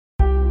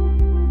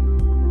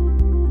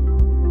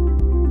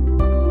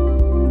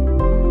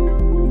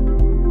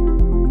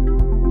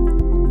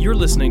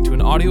listening to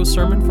an audio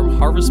sermon from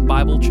Harvest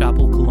Bible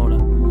Chapel,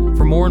 Kelowna.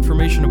 For more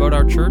information about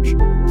our church,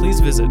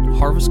 please visit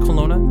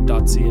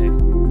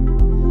harvestkelowna.ca.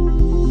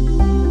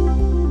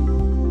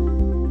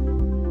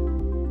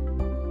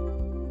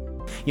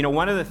 You know,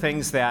 one of the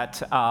things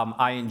that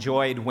I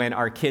enjoyed when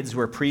our kids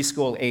were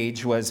preschool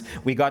age was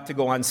we got to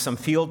go on some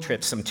field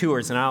trips, some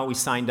tours, and I always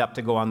signed up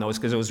to go on those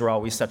because those were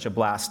always such a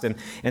blast.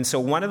 And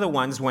so one of the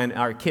ones when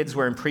our kids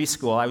were in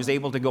preschool, I was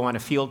able to go on a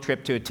field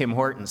trip to a Tim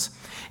Hortons.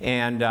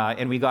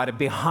 And we got a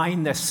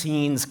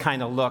behind-the-scenes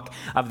kind of look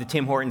of the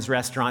Tim Hortons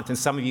restaurant. And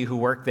some of you who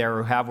work there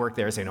or have worked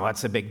there say, no,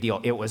 that's a big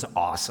deal. It was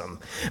awesome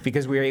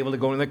because we were able to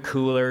go in the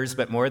coolers.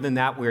 But more than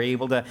that, we were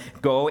able to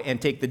go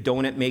and take the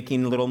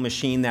donut-making little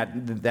machine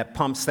that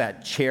pumps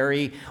that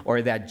cherry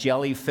or that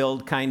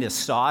jelly-filled kind of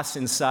sauce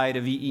inside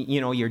of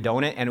your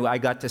donut, and I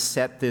got to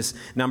set this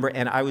number,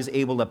 and I was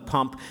able to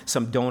pump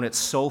some donuts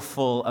so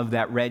full of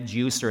that red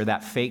juice or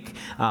that fake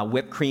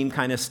whipped cream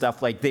kind of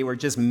stuff. Like, they were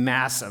just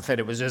massive, and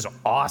it was just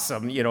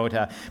awesome,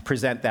 to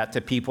present that to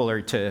people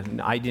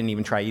I didn't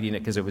even try eating it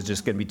because it was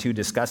just going to be too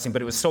disgusting,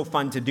 but it was so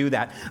fun to do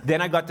that.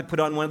 Then I got to put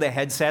on one of the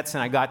headsets,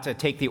 and I got to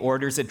take the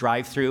orders at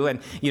drive-thru, and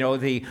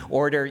the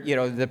order,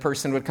 the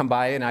person would come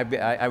by, and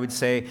I would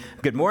say,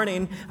 "Good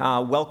morning.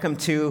 Welcome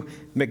to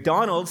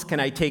McDonald's. Can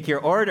I take your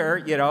order?"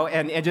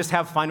 And just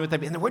have fun with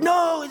them. And they were,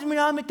 "No, it's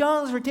not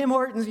McDonald's, we're Tim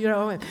Hortons,"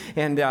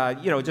 and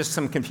just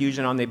some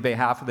confusion on the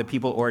behalf of the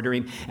people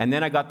ordering. And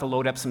then I got to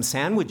load up some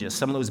sandwiches,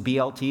 some of those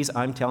BLTs.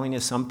 I'm telling you,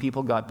 some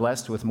people got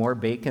blessed with more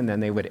bacon than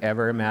they would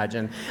ever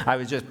imagine. I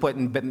was just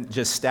putting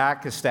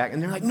stack to stack,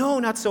 and they're like, "No,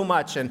 not so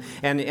much."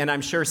 And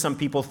I'm sure some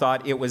people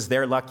thought it was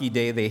their lucky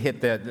day. They hit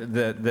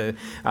the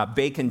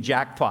bacon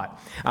jackpot.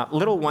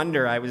 Little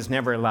wonder I was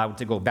never allowed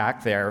to go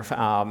back there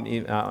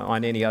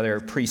on any other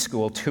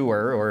preschool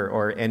tour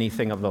or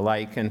anything of the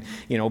like,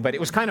 but it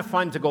was kind of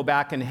fun to go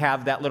back and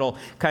have that little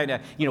kind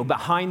of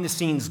behind the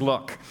scenes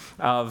look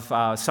of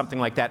something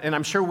like that. And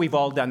I'm sure we've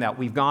all done that.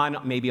 We've gone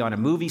maybe on a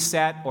movie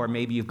set, or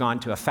maybe you've gone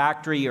to a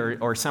factory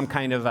or some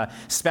kind of a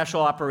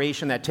special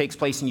operation that takes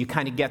place, and you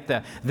kind of get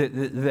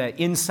the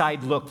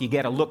inside look. You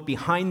get a look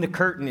behind the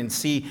curtain and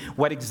see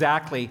what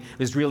exactly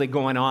is really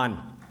going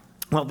on.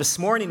 Well, this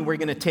morning we're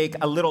going to take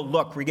a little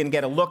look. We're going to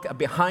get a look, a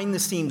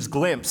behind-the-scenes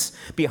glimpse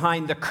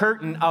behind the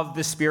curtain of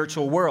the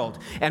spiritual world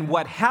and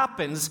what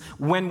happens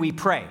when we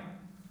pray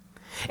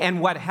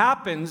and what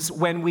happens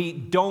when we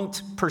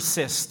don't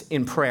persist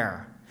in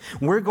prayer.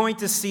 We're going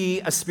to see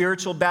a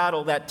spiritual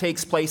battle that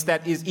takes place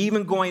that is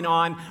even going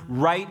on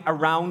right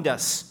around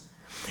us.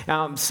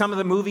 Some of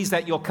the movies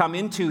that you'll come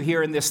into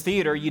here in this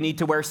theater, you need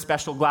to wear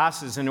special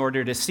glasses in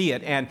order to see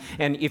it. And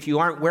if you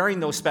aren't wearing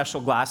those special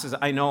glasses,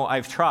 I know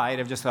I've tried.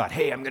 I've just thought,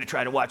 hey, I'm going to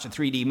try to watch a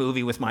 3D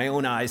movie with my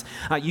own eyes.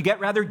 You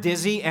get rather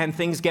dizzy and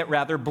things get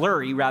rather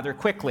blurry rather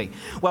quickly.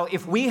 Well,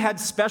 if we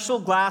had special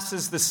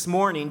glasses this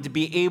morning to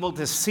be able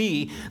to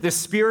see the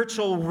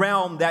spiritual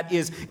realm that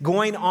is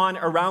going on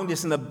around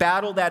us and the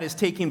battle that is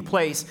taking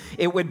place,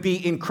 it would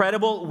be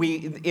incredible.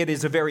 It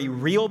is a very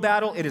real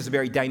battle. It is a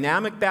very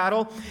dynamic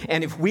battle.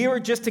 And if we were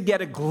just to get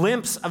a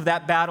glimpse of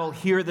that battle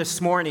here this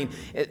morning,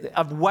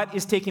 of what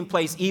is taking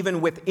place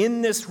even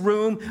within this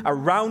room,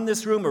 around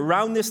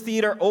this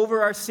theater,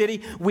 over our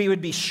city, we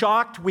would be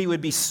shocked, we would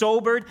be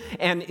sobered,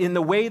 and in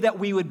the way that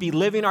we would be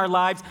living our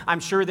lives, I'm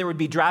sure there would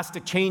be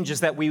drastic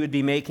changes that we would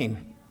be making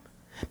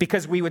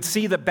because we would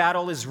see the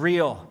battle is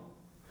real.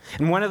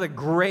 And one of the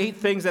great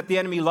things that the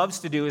enemy loves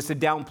to do is to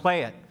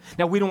downplay it.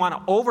 Now, we don't want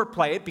to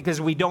overplay it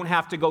because we don't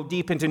have to go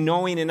deep into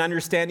knowing and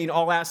understanding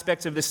all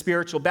aspects of the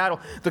spiritual battle.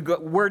 The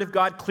Word of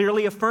God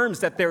clearly affirms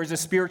that there is a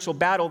spiritual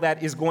battle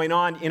that is going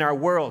on in our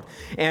world.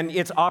 And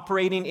it's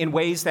operating in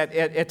ways that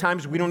at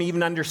times we don't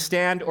even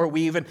understand or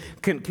we even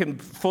can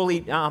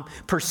fully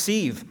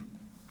perceive.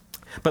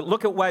 But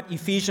look at what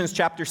Ephesians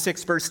chapter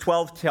 6, verse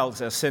 12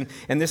 tells us, and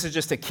this is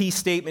just a key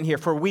statement here.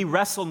 For we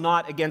wrestle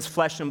not against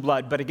flesh and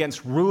blood, but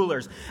against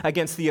rulers,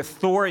 against the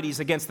authorities,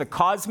 against the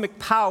cosmic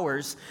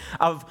powers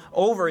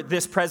over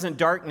this present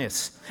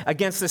darkness,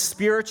 against the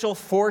spiritual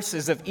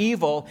forces of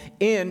evil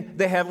in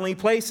the heavenly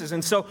places.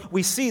 And so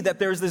we see that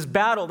there's this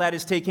battle that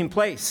is taking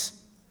place.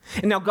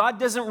 And now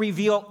God doesn't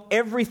reveal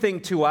everything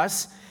to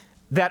us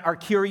that our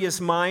curious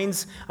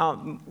minds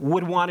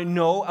would want to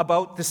know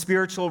about the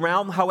spiritual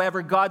realm.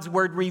 However, God's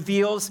Word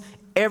reveals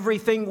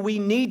everything we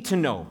need to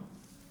know.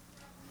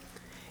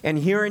 And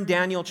here in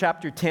Daniel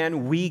chapter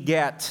 10, we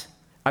get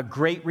a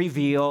great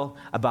reveal,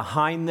 a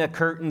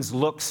behind-the-curtains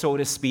look, so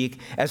to speak,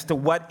 as to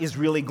what is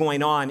really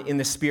going on in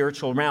the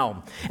spiritual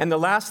realm. And the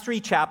last three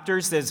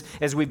chapters,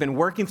 as we've been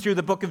working through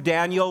the book of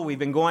Daniel, we've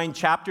been going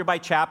chapter by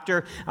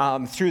chapter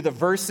through the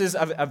verses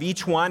of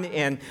each one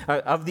and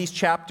of these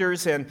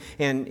chapters. And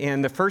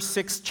the first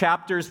 6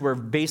 chapters were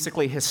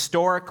basically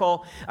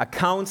historical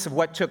accounts of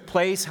what took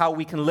place, how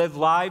we can live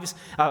lives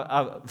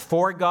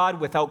for God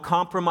without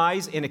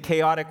compromise in a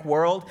chaotic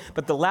world.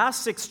 But the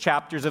last 6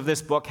 chapters of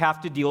this book have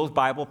to deal with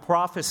Bible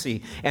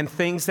prophecy and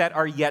things that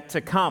are yet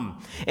to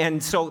come.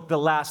 And so the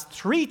last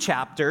 3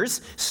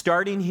 chapters,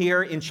 starting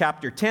here in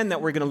chapter 10 that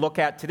we're going to look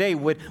at today,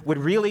 would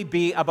really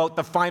be about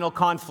the final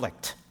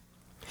conflict.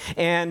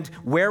 And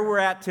where we're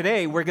at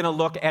today, we're going to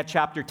look at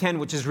chapter 10,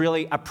 which is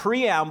really a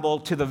preamble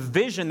to the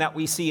vision that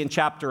we see in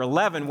chapter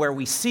 11, where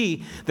we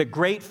see the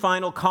great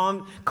final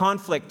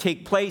conflict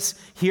take place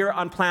here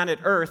on planet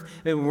Earth.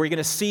 And we're going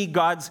to see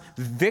God's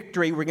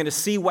victory. We're going to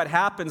see what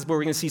happens, but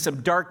we're going to see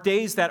some dark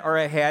days that are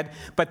ahead.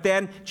 But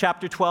then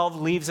chapter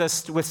 12 leaves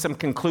us with some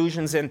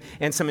conclusions and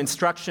some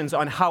instructions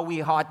on how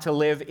we ought to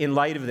live in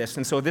light of this.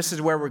 And so this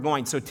is where we're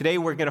going. So today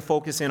we're going to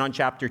focus in on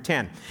chapter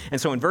 10. And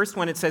so in verse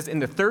 1 it says, "In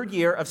the 3rd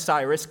year of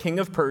Cyrus, king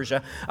of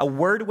Persia, a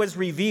word was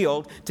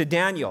revealed to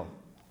Daniel."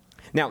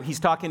 Now, he's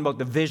talking about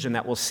the vision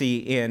that we'll see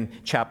in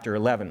chapter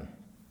 11,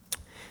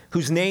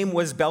 whose name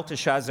was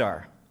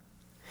Belteshazzar.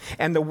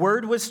 "And the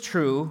word was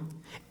true,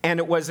 and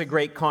it was a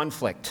great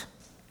conflict."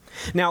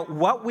 Now,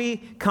 what we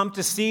come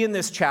to see in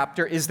this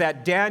chapter is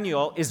that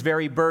Daniel is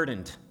very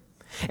burdened.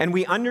 And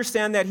we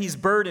understand that he's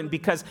burdened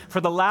because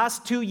for the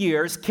last 2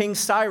 years, King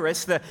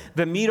Cyrus,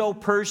 the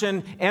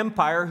Medo-Persian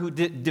Empire, who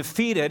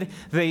defeated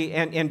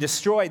and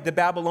destroyed the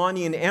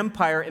Babylonian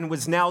Empire and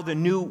was now the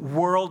new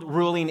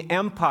world-ruling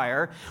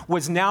empire,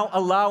 was now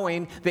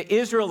allowing the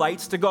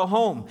Israelites to go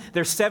home.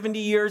 Their 70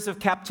 years of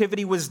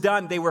captivity was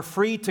done. They were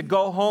free to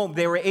go home.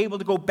 They were able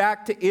to go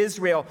back to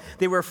Israel.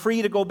 They were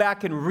free to go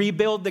back and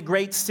rebuild the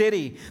great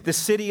city, the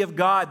city of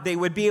God. They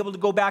would be able to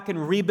go back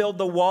and rebuild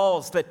the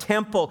walls, the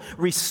temple,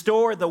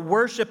 restore the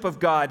worship of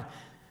God.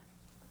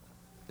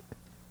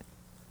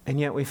 And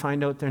yet we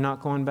find out they're not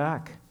going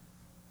back.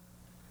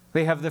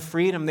 They have the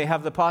freedom, they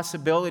have the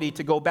possibility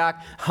to go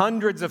back,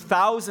 hundreds of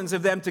thousands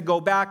of them to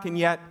go back, and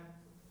yet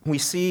we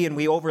see and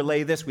we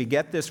overlay this, we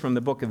get this from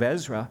the book of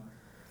Ezra,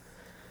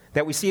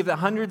 that we see of the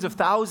hundreds of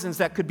thousands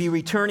that could be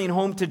returning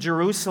home to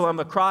Jerusalem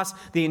across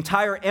the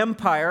entire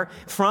empire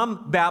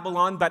from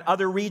Babylon, but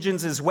other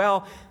regions as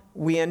well.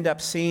 We end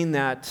up seeing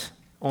that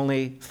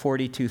only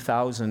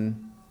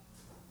 42,000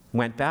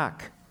 went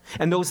back.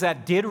 And those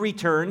that did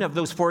return, of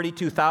those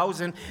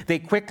 42,000, they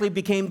quickly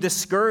became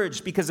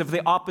discouraged because of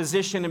the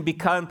opposition and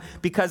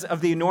because of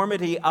the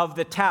enormity of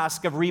the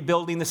task of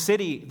rebuilding the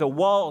city, the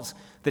walls,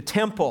 the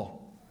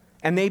temple.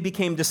 And they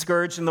became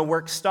discouraged and the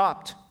work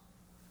stopped.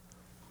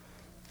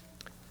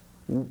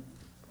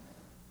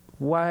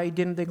 Why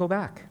didn't they go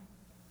back?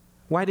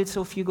 Why did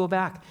so few go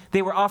back?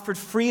 They were offered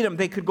freedom.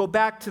 They could go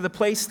back to the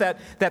place that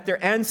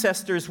their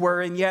ancestors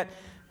were, and yet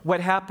what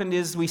happened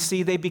is we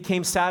see they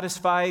became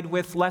satisfied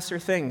with lesser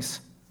things.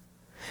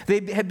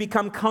 They had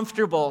become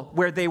comfortable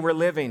where they were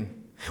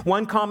living.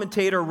 One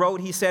commentator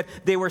wrote, he said,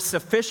 they were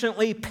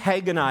sufficiently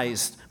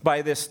paganized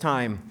by this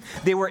time.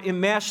 They were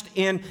enmeshed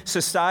in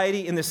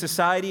society, in the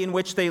society in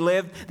which they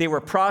lived. They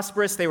were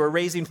prosperous. They were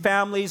raising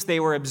families.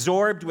 They were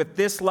absorbed with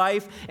this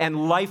life,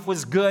 and life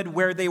was good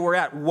where they were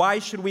at. Why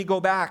should we go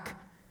back?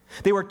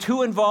 They were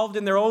too involved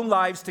in their own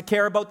lives to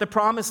care about the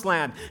promised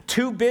land,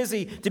 too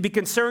busy to be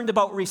concerned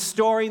about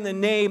restoring the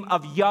name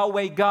of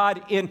Yahweh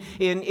God in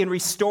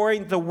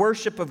restoring the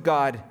worship of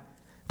God.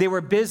 They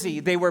were busy,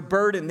 they were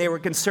burdened, they were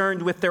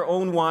concerned with their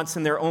own wants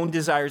and their own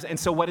desires. And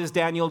so what is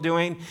Daniel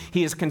doing?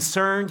 He is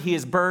concerned, he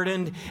is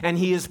burdened, and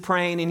he is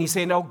praying, and he's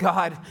saying, "Oh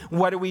God,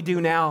 what do we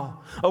do now?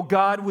 Oh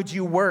God, would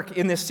you work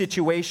in this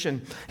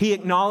situation?" He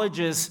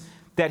acknowledges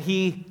that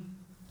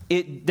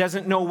it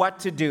doesn't know what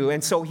to do,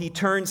 and so he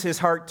turns his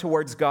heart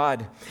towards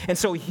God. And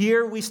so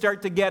here we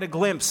start to get a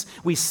glimpse.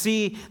 We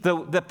see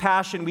the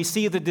passion, we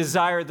see the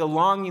desire, the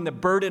longing, the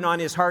burden on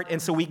his heart, and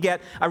so we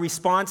get a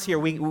response here,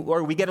 we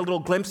get a little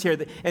glimpse here,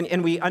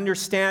 and we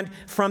understand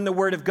from the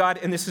Word of God,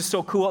 and this is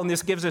so cool, and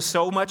this gives us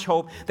so much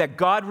hope, that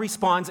God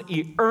responds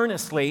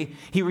earnestly.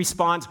 He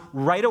responds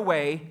right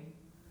away,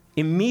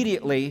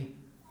 immediately,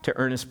 to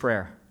earnest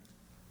prayer.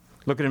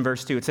 Look at in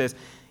verse 2, it says,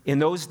 "In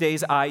those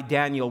days I,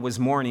 Daniel, was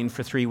mourning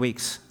for 3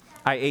 weeks.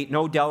 I ate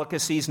no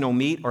delicacies, no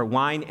meat or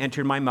wine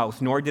entered my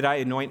mouth, nor did I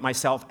anoint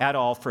myself at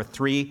all for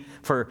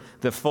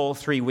the full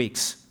 3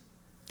 weeks."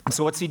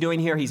 So what's he doing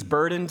here? He's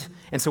burdened.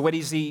 And so what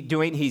is he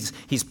doing? He's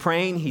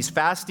praying, he's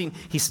fasting,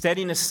 he's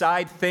setting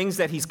aside things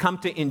that he's come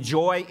to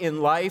enjoy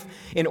in life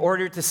in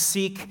order to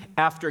seek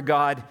after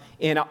God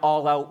in an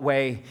all-out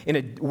way, in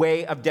a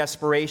way of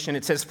desperation.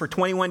 It says for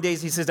 21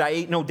 days, he says, "I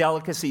ate no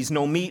delicacies,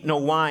 no meat, no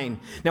wine."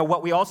 Now,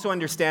 what we also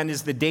understand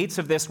is the dates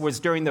of this was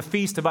during the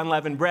Feast of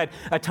Unleavened Bread,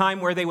 a time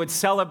where they would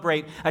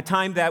celebrate, a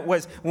time that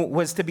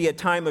was to be a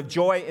time of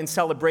joy and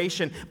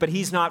celebration, but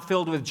he's not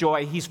filled with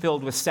joy. He's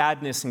filled with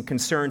sadness and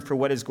concern for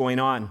what is going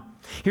on.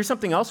 Here's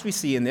something else we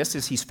see in this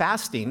is he's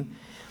fasting.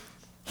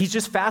 He's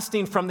just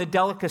fasting from the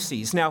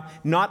delicacies. Now,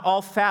 not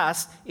all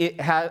fasts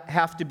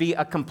have to be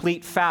a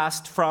complete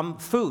fast from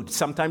food.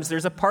 Sometimes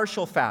there's a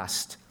partial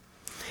fast.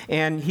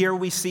 And here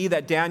we see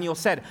that Daniel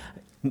said,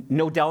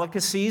 no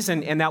delicacies,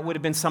 and that would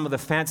have been some of the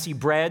fancy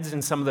breads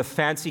and some of the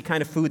fancy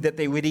kind of food that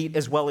they would eat,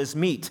 as well as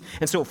meat.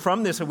 And so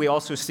from this, we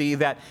also see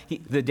that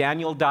the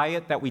Daniel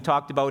diet that we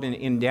talked about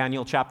in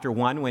Daniel chapter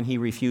 1, when he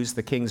refused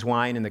the king's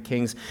wine and the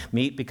king's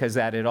meat because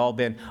that had all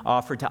been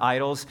offered to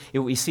idols,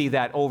 we see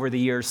that over the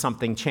years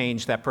something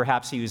changed, that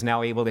perhaps he was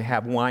now able to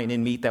have wine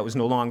and meat that was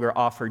no longer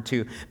offered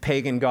to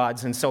pagan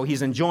gods. And so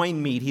he's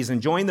enjoying meat, he's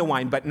enjoying the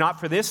wine, but not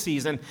for this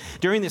season.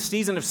 During this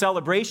season of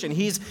celebration,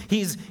 he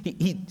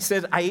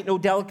says, I ate no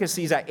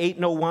delicacies, I ate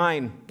no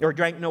wine, or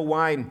drank no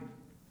wine.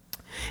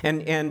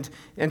 And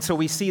so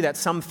we see that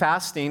some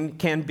fasting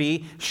can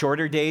be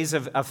shorter days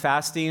of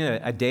fasting,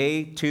 a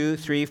day, 2,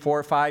 3,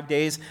 4, 5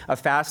 days of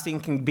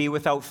fasting can be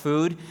without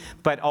food,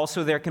 but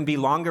also there can be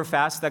longer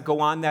fasts that go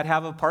on that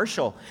have a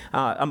partial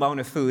amount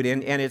of food,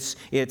 and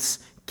it's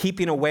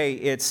keeping away,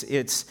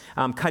 it's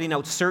cutting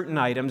out certain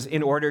items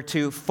in order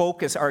to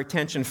focus our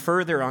attention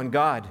further on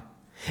God.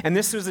 And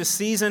this was a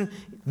season,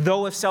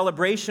 though, of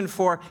celebration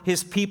for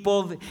his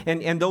people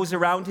and those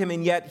around him,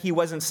 and yet he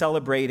wasn't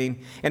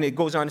celebrating. And it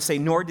goes on to say,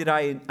 nor did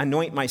I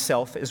anoint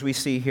myself, as we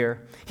see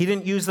here. He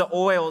didn't use the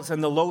oils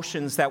and the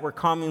lotions that were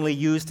commonly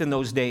used in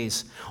those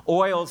days.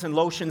 Oils and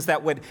lotions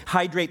that would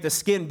hydrate the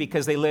skin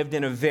because they lived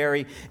in a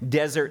very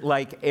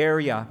desert-like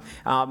area.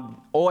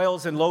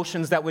 Oils and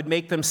lotions that would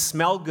make them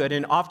smell good.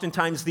 And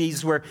oftentimes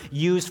these were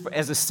used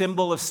as a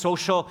symbol of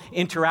social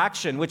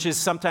interaction, which is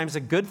sometimes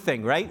a good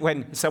thing, right?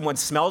 When someone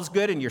smells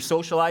good and you're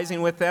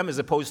socializing with them as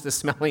opposed to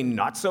smelling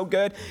not so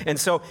good. And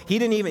so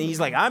he's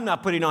like, I'm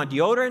not putting on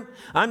deodorant.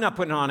 I'm not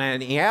putting on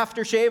any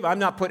aftershave. I'm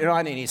not putting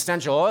on any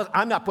essential oils.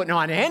 I'm not putting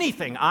on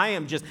anything.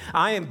 I'm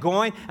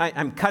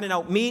cutting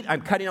out meat.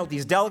 I'm cutting out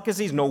these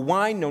delicacies. No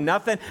wine, no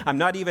nothing. I'm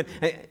not even,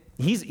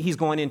 he's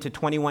going into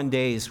 21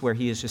 days where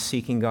he is just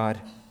seeking God.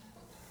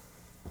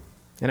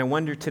 And I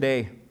wonder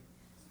today,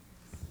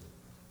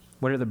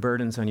 what are the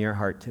burdens on your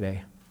heart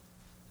today?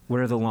 What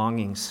are the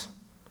longings?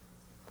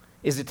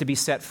 Is it to be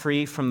set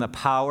free from the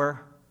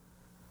power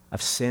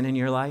of sin in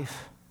your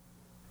life?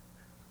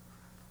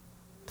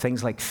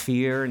 Things like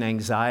fear and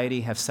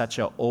anxiety have such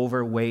an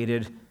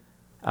overweighted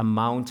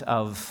amount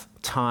of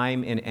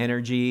time and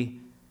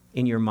energy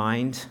in your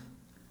mind.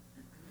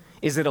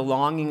 Is it a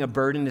longing, a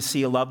burden to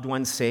see a loved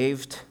one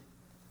saved?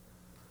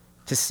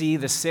 To see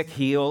the sick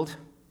healed?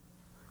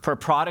 For a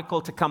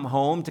prodigal to come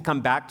home, to come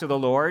back to the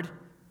Lord?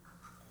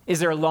 Is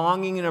there a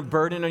longing and a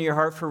burden on your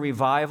heart for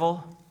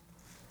revival?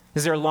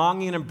 Is there a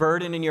longing and a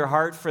burden in your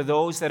heart for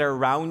those that are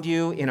around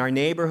you, in our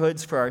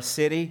neighborhoods, for our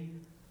city?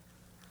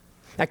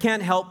 I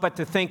can't help but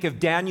to think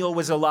if Daniel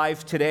was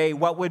alive today,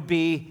 what would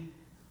be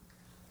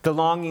the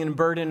longing and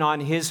burden on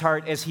his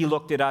heart as he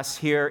looked at us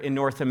here in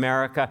North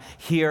America,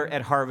 here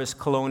at Harvest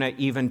Kelowna,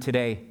 even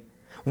today?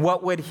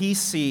 What would he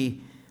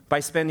see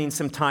by spending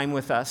some time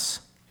with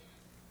us?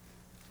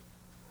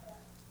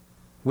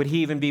 Would he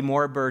even be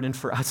more burdened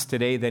for us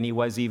today than he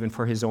was even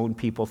for his own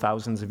people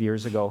thousands of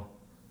years ago?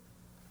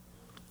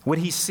 Would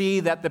he see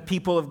that the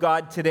people of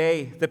God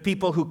today, the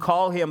people who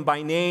call him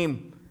by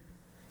name,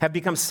 have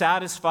become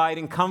satisfied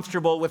and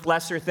comfortable with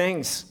lesser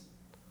things?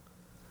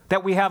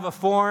 That we have a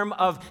form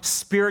of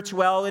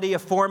spirituality, a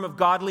form of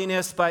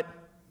godliness, but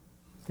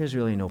there's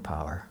really no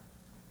power.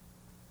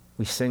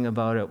 We sing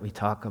about it, we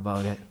talk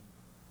about it,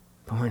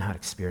 but we're not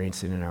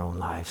experiencing it in our own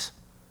lives.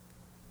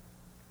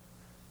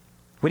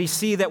 Would he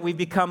see that we've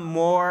become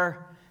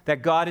more,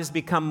 that God has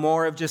become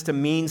more of just a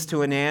means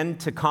to an end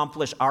to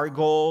accomplish our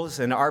goals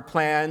and our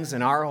plans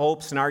and our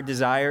hopes and our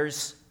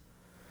desires?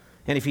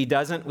 And if he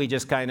doesn't, we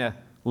just kind of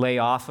lay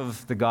off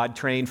of the God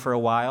train for a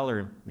while,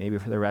 or maybe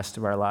for the rest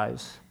of our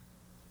lives?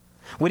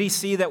 Would he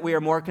see that we are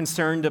more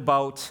concerned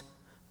about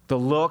the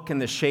look and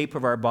the shape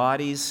of our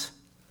bodies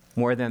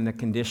more than the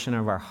condition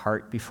of our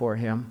heart before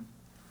him?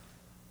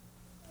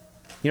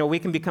 You know, we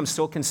can become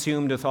so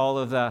consumed with all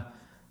of the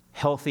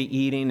healthy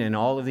eating and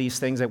all of these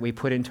things that we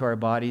put into our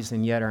bodies,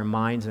 and yet our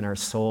minds and our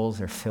souls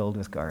are filled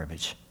with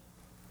garbage.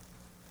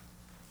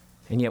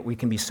 And yet we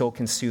can be so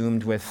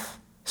consumed with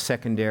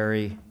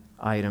secondary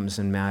items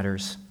and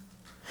matters.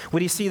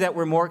 Would he see that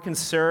we're more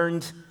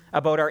concerned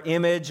about our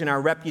image and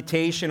our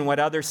reputation, what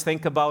others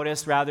think about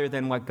us, rather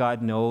than what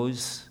God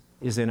knows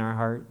is in our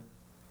heart?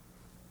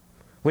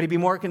 Would he be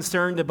more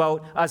concerned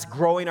about us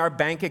growing our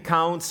bank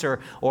accounts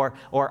or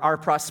our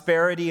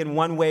prosperity in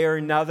one way or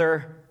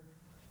another,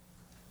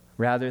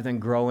 rather than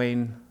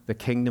growing the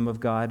kingdom of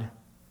God?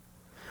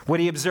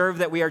 Would he observe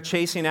that we are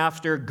chasing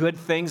after good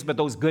things, but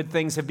those good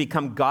things have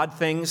become God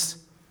things,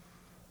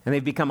 and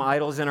they've become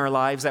idols in our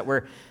lives, that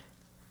we're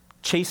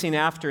chasing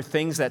after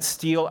things that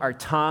steal our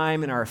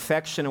time and our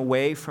affection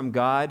away from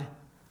God,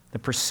 the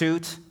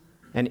pursuit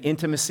and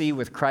intimacy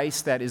with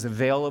Christ that is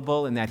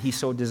available and that he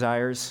so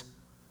desires?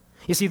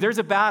 You see, there's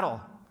a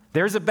battle.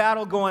 There's a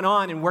battle going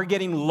on, and we're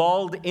getting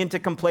lulled into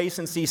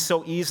complacency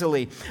so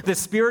easily. The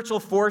spiritual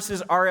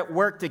forces are at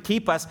work to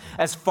keep us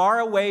as far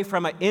away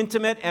from an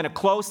intimate and a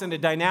close and a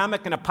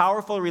dynamic and a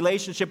powerful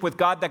relationship with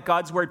God that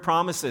God's word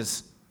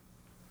promises.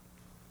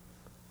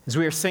 As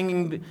we were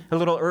singing a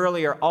little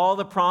earlier, all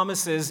the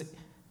promises,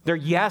 they're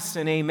yes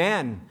and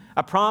amen.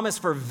 a promise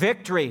for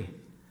victory,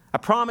 a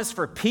promise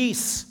for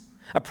peace,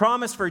 a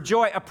promise for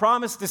joy, a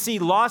promise to see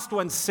lost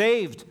ones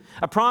saved,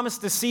 a promise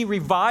to see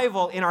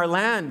revival in our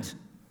land.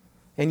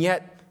 And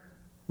yet,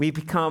 we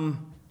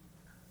become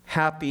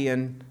happy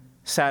and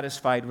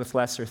satisfied with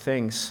lesser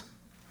things.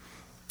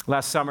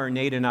 Last summer,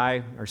 Nate and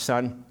I, our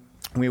son,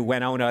 we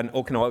went out on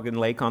Okanagan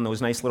Lake on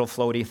those nice little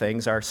floaty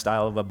things, our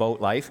style of a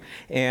boat life.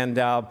 And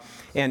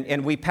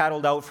we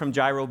paddled out from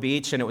Gyro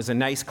Beach, and it was a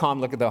nice,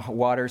 calm look at the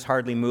water's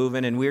hardly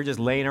moving, and we were just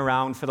laying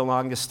around for the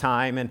longest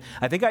time. And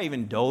I think I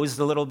even dozed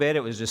a little bit.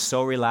 It was just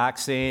so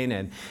relaxing.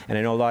 And I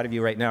know a lot of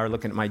you right now are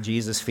looking at my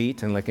Jesus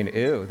feet and looking,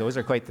 ew, those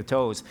are quite the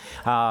toes.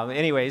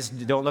 Anyways,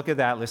 don't look at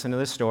that. Listen to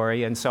the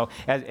story. And so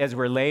as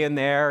we're laying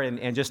there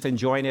and just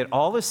enjoying it,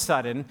 all of a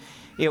sudden,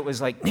 it was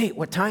like, Nate,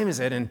 what time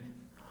is it? And,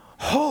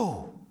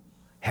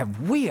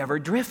 have we ever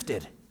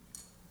drifted?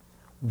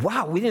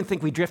 Wow, we didn't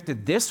think we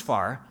drifted this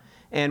far.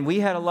 And we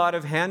had a lot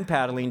of hand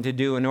paddling to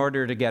do in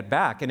order to get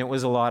back. And it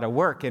was a lot of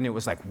work. And it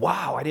was like,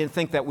 wow, I didn't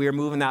think that we were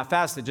moving that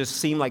fast. It just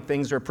seemed like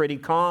things were pretty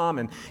calm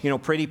and,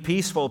 pretty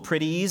peaceful,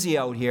 pretty easy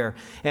out here.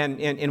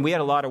 And we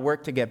had a lot of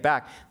work to get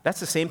back. That's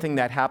the same thing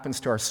that happens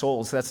to our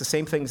souls. That's the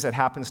same things that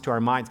happens to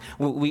our minds.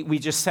 We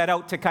just set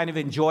out to kind of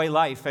enjoy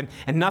life. And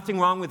nothing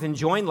wrong with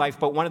enjoying life.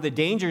 But one of the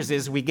dangers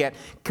is we get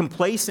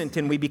complacent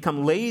and we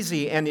become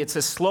lazy. And it's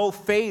a slow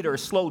fade or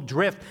slow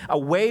drift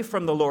away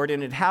from the Lord.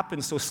 And it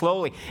happens so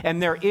slowly. And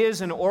there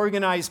is an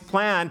organized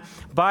plan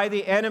by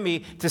the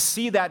enemy to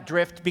see that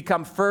drift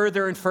become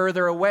further and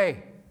further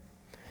away.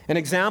 An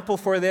example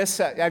for this,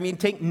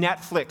 take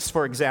Netflix,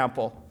 for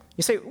example.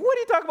 You say, what are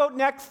you talking about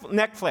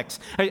Netflix?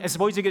 I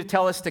suppose you're going to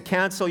tell us to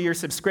cancel your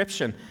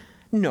subscription.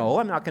 No,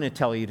 I'm not going to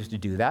tell you to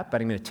do that, but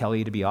I'm going to tell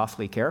you to be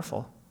awfully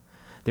careful.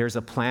 There's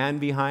a plan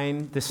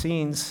behind the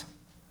scenes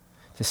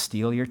to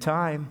steal your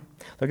time.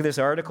 Look at this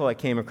article I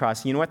came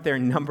across. You know what their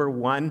number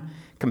one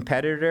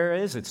competitor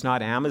is? It's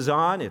not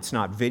Amazon, it's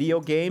not video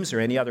games or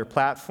any other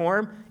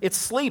platform. It's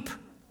sleep.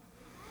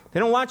 They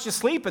don't want you to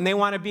sleep, and they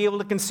want to be able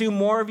to consume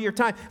more of your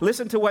time.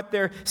 Listen to what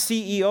their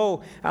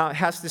CEO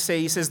has to say.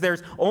 He says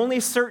there's only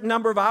a certain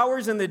number of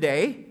hours in the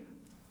day.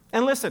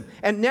 And listen,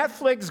 and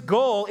Netflix's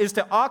goal is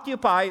to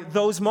occupy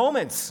those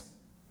moments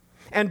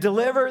and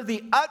deliver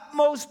the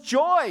utmost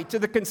joy to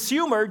the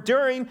consumer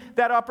during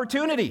that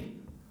opportunity.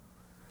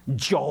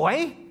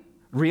 Joy?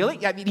 Really?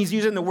 He's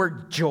using the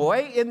word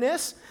joy in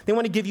this. They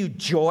want to give you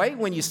joy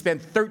when you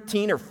spend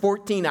 13 or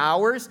 14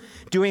 hours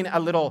doing a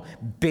little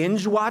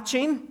binge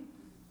watching.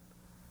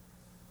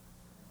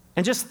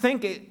 And just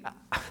think,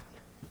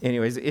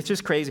 anyways, it's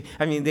just crazy.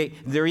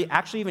 They're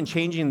actually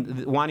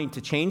even wanting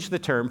to change the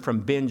term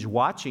from binge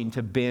watching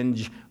to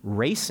binge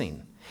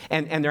racing.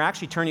 And they're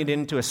actually turning it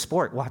into a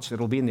sport. Watch,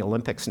 it'll be in the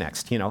Olympics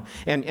next,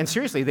 And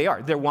seriously, they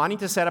are. They're wanting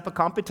to set up a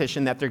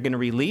competition that they're going to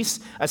release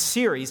a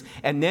series,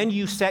 and then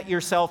you set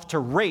yourself to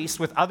race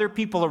with other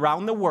people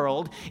around the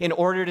world in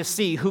order to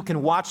see who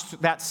can watch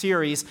that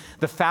series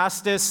the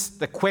fastest,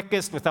 the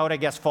quickest, without, I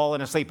guess,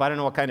 falling asleep. I don't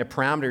know what kind of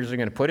parameters they're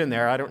going to put in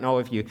there. I don't know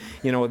if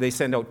they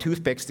send out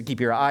toothpicks to keep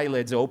your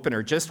eyelids open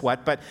or just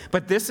what.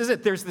 But this is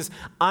it. There's this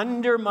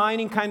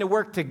undermining kind of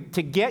work to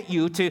get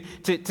you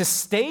to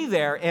stay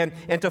there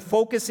and to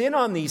focus in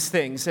on these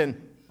things. And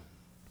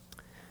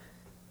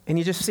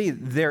you just see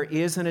there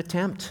is an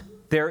attempt.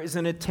 There is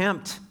an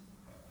attempt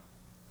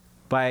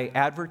by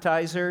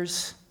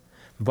advertisers,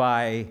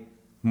 by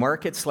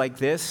markets like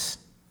this,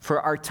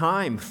 for our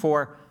time,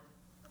 for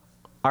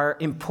our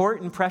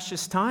important,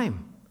 precious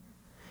time.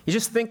 You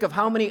just think of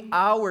how many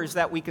hours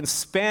that we can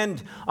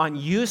spend on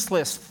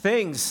useless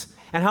things.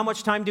 And how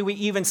much time do we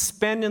even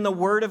spend in the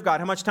Word of God?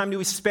 How much time do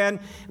we spend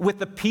with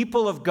the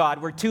people of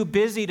God? We're too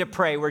busy to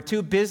pray. We're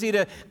too busy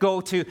to go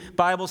to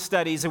Bible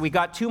studies. And we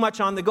got too much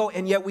on the go.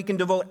 And yet we can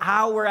devote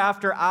hour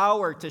after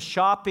hour to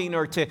shopping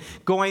or to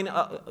going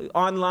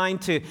online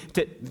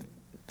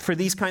for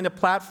these kind of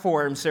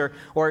platforms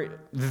or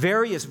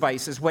various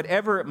vices,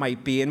 whatever it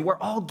might be. And we're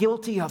all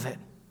guilty of it.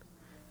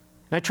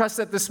 And I trust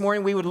that this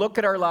morning we would look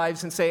at our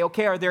lives and say,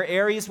 okay, are there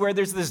areas where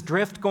there's this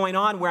drift going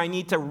on where I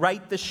need to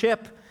right the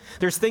ship?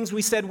 There's things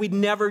we said we'd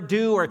never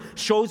do or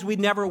shows we'd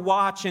never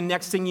watch, and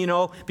next thing you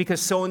know, because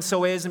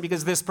so-and-so is and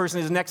because this person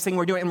is, the next thing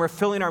we're doing, and we're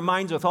filling our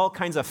minds with all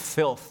kinds of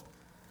filth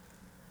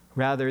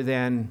rather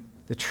than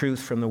the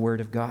truth from the Word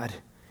of God.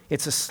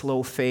 It's a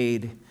slow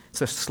fade.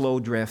 It's a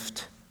slow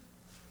drift.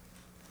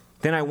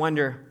 Then I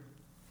wonder,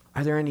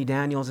 are there any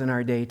Daniels in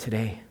our day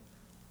today?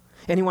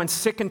 Anyone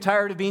sick and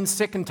tired of being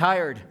sick and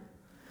tired?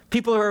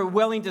 People who are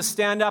willing to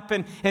stand up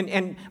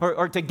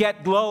or to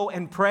get low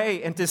and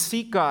pray and to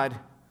seek God.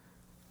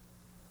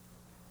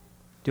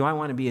 Do I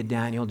want to be a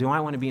Daniel? Do I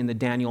want to be in the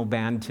Daniel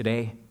band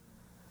today?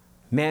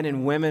 Men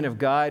and women of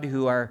God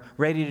who are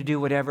ready to do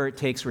whatever it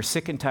takes. We're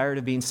sick and tired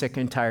of being sick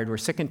and tired. We're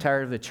sick and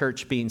tired of the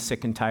church being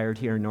sick and tired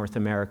here in North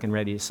America and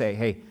ready to say,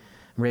 hey,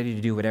 I'm ready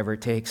to do whatever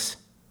it takes.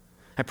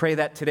 I pray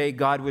that today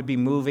God would be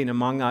moving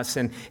among us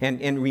and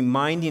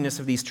reminding us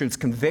of these truths,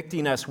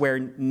 convicting us where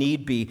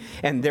need be,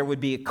 and there would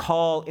be a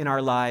call in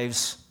our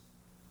lives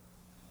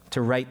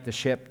to right the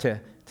ship, to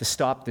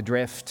stop the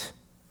drift,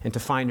 and to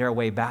find our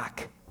way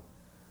back.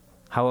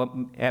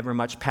 however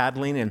much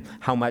paddling and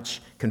how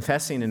much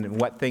confessing and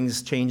what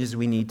changes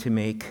we need to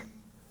make.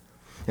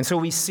 And so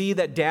we see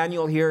that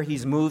Daniel here,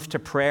 he's moved to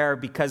prayer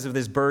because of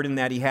this burden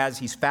that he has.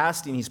 He's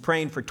fasting, he's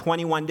praying for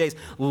 21 days,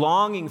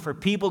 longing for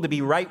people to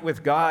be right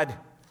with God.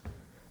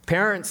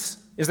 Parents,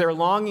 is there a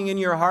longing in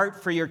your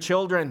heart for your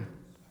children?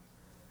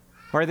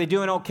 Or are they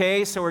doing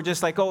okay? So we're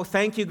just like, oh,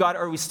 thank you, God. Or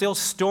are we still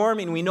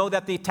storming? We know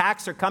that the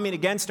attacks are coming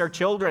against our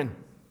children.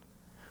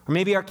 Or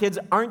maybe our kids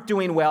aren't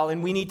doing well,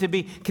 and we need to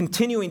be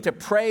continuing to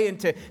pray and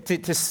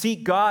to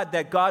seek God,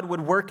 that God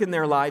would work in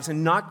their lives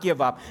and not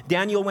give up.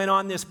 Daniel went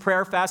on this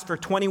prayer fast for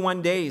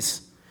 21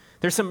 days.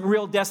 There's some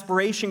real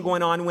desperation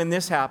going on when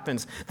this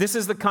happens. This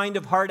is the kind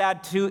of hard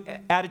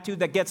attitude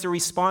that gets a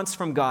response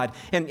from God.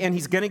 And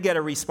he's going to get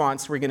a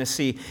response, we're going to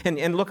see.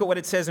 And look at what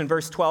it says in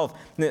verse 12.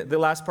 The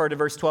last part of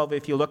verse 12,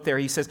 if you look there,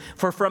 he says,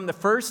 "For from the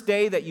first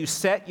day that you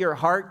set your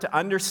heart to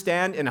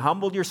understand and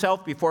humbled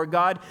yourself before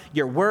God,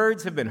 your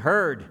words have been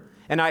heard.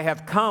 And I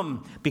have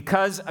come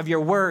because of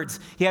your words."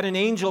 He had an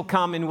angel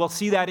come, and we'll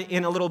see that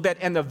in a little bit.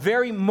 And the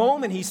very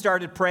moment he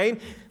started praying,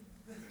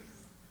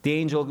 the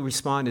angel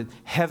responded.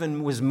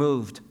 Heaven was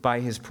moved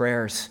by his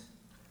prayers.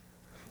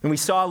 And we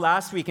saw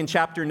last week in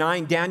chapter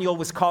 9, Daniel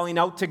was calling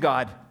out to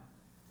God.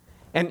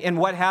 And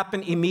what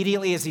happened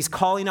immediately as he's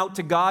calling out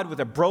to God with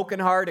a broken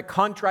heart, a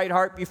contrite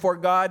heart before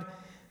God?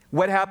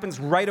 What happens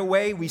right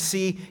away? We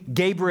see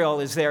Gabriel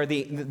is there,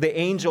 the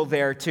angel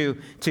there to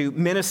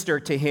minister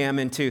to him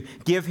and to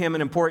give him an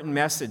important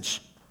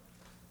message.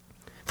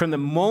 From the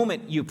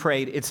moment you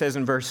prayed, it says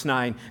in verse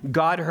 9,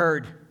 God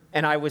heard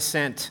and I was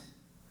sent.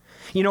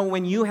 You know,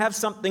 when you have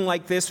something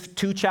like this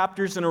 2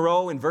 chapters in a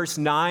row, in verse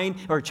 9,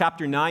 or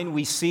chapter 9,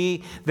 we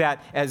see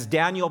that as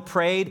Daniel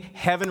prayed,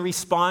 heaven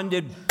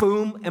responded,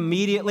 boom,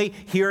 immediately.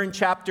 Here in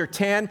chapter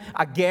 10,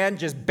 again,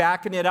 just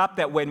backing it up,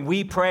 that when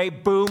we pray,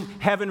 boom,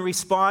 heaven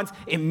responds,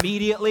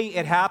 immediately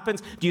it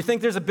happens. Do you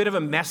think there's a bit of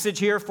a message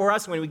here for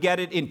us when we get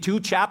it in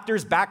 2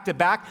 chapters back to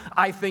back?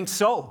 I think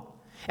so.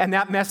 And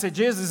that message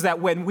is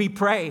that when we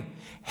pray,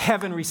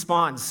 heaven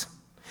responds.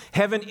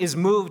 Heaven is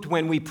moved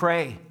when we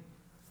pray.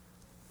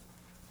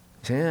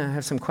 Yeah, I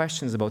have some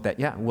questions about that.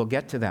 Yeah, we'll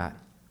get to that.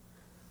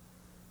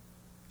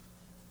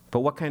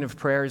 But what kind of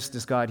prayers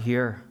does God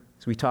hear?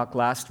 As we talked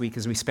last week,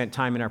 as we spent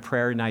time in our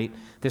prayer night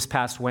this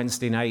past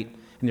Wednesday night,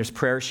 and there's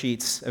prayer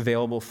sheets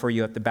available for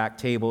you at the back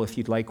table if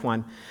you'd like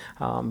one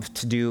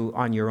to do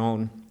on your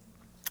own.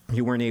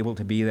 You weren't able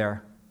to be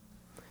there.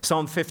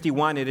 Psalm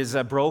 51, it is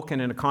a broken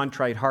and a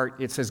contrite heart.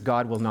 It says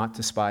God will not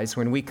despise.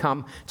 When we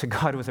come to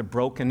God with a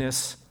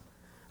brokenness,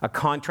 a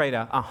contrite,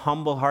 a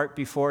humble heart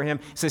before him,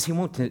 he says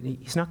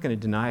he's not going to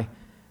deny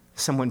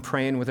someone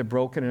praying with a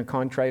broken and a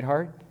contrite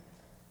heart.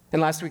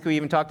 And last week we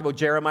even talked about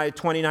Jeremiah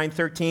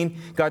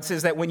 29:13. God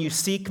says that when you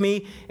seek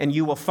me, and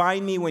you will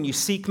find me when you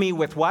seek me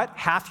with what?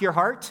 Half your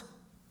heart?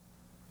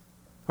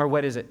 Or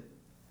what is it?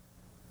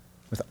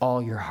 With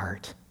all your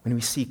heart. When we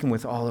seek him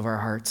with all of our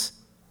hearts,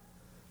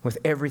 with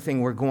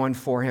everything we're going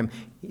for him,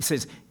 he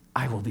says,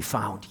 I will be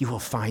found. You will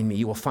find me.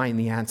 You will find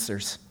the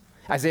answers.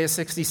 Isaiah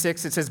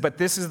 66, it says, but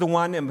this is the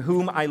one in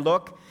whom I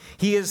look.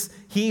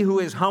 He who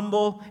is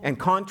humble and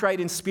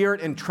contrite in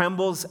spirit and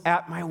trembles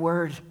at my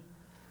word.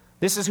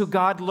 This is who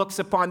God looks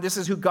upon. This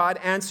is who God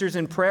answers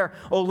in prayer.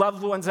 Oh,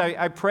 loved ones,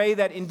 I pray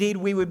that indeed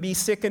we would be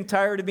sick and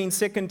tired of being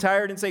sick and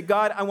tired and say,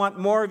 God, I want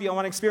more of you. I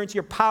want to experience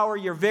your power,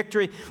 your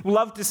victory.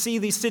 Love to see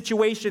these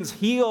situations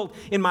healed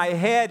in my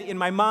head, in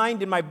my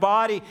mind, in my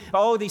body.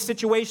 Oh, these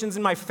situations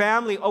in my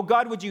family. Oh,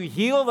 God, would you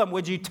heal them?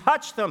 Would you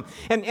touch them?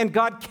 And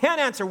God can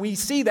answer. We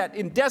see that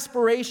in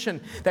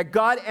desperation that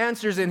God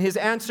answers, and his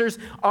answers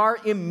are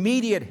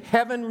immediate.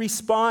 Heaven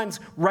responds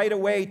right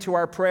away to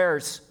our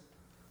prayers.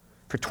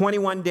 For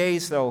 21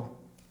 days, though,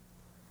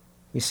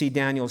 we see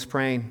Daniel's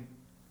praying.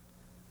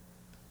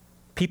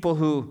 People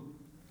who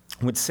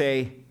would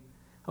say,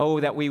 oh,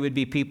 that we would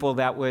be people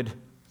that would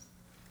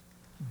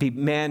be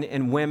men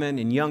and women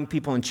and young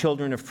people and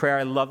children of prayer.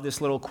 I love this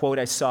little quote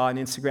I saw on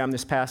Instagram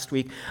this past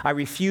week. I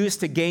refuse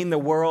to gain the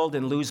world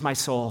and lose my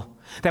soul.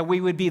 That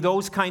we would be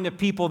those kind of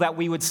people, that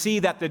we would see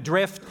that the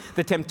drift,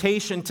 the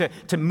temptation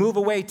to move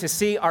away, to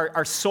see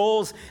our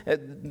souls,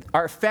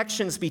 our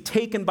affections be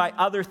taken by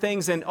other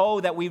things, and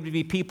oh, that we would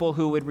be people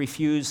who would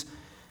refuse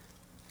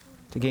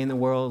to gain the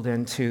world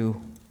and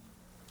to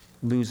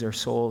lose our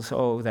souls.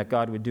 Oh, that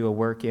God would do a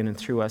work in and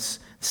through us,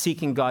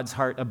 seeking God's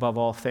heart above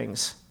all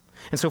things.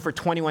 And so for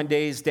 21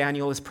 days,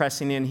 Daniel is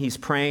pressing in, he's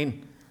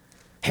praying.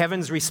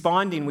 Heaven's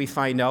responding, we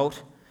find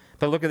out.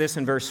 But look at this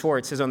in verse 4.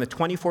 It says, on the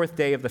 24th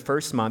day of the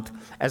first month,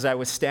 as I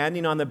was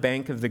standing on the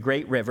bank of the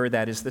great river,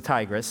 that is the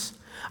Tigris,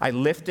 I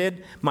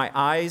lifted my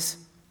eyes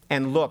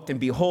and looked,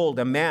 and behold,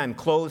 a man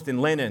clothed in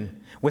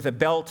linen, with a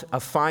belt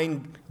of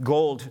fine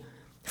gold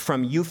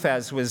from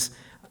Uphaz was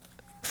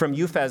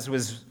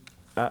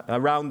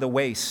around the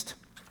waist.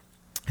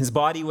 His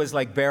body was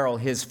like beryl,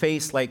 his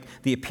face like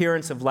the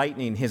appearance of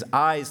lightning, his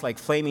eyes like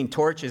flaming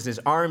torches, his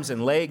arms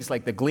and legs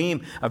like the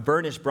gleam of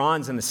burnished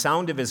bronze, and the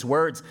sound of his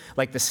words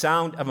like the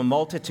sound of a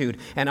multitude.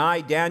 And I,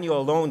 Daniel,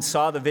 alone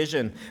saw the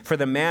vision, for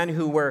the men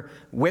who were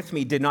with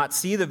me did not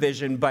see the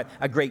vision, but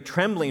a great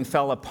trembling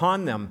fell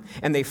upon them,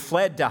 and they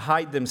fled to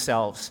hide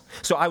themselves.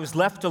 So I was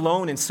left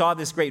alone and saw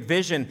this great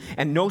vision,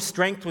 and no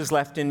strength was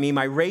left in me.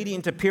 My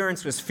radiant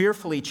appearance was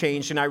fearfully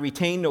changed, and I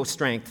retained no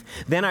strength.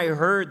 Then I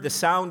heard the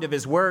sound of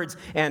his words,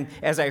 and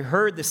as I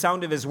heard the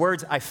sound of his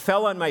words, I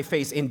fell on my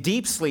face in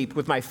deep sleep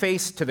with my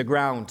face to the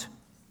ground.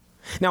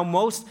 Now,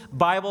 most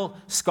Bible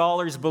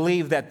scholars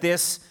believe that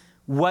this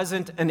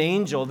wasn't an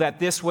angel, that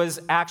this was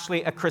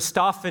actually a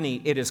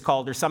Christophany, it is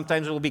called, or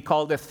sometimes it will be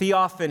called a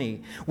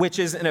theophany, which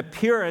is an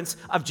appearance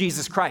of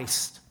Jesus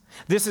Christ.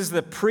 This is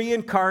the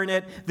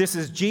pre-incarnate, this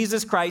is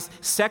Jesus Christ,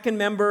 second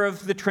member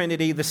of the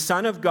Trinity, the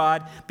Son of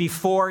God,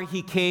 before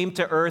he came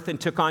to earth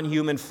and took on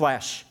human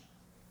flesh.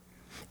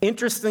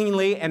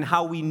 Interestingly, and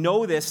how we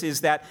know this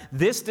is that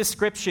this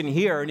description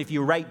here, and if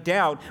you write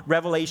down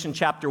Revelation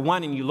chapter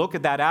 1 and you look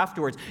at that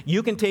afterwards,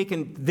 you can take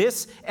in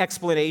this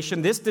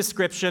explanation, this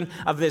description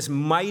of this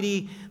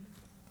mighty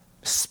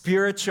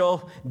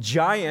spiritual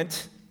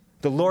giant,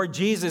 the Lord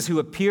Jesus, who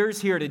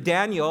appears here to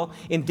Daniel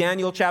in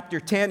Daniel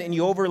chapter 10, and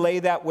you overlay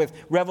that with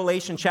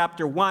Revelation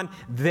chapter 1.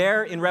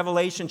 There in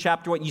Revelation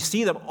chapter 1, you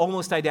see them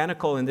almost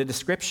identical in the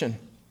description.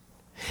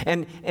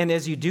 And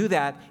as you do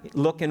that,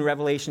 look in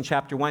Revelation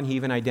chapter 1, he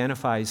even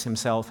identifies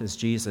himself as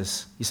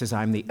Jesus. He says,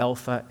 I'm the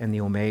Alpha and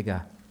the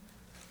Omega.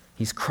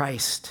 He's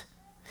Christ.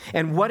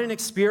 And what an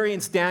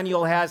experience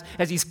Daniel has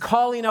as he's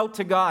calling out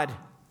to God,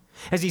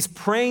 as he's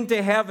praying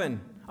to heaven.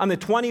 On the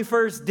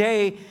 21st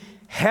day,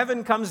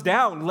 heaven comes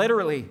down,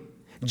 literally.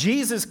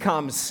 Jesus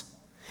comes.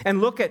 And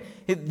look at,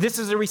 this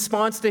is a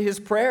response to his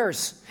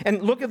prayers.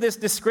 And look at this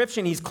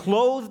description. He's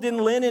clothed in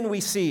linen, we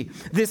see.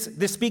 This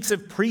speaks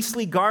of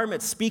priestly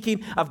garments,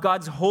 speaking of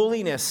God's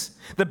holiness.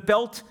 The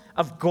belt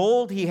of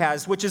gold he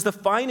has, which is the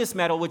finest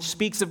metal, which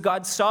speaks of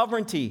God's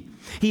sovereignty.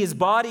 His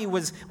body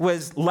was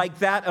like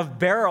that of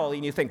beryl.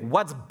 And you think,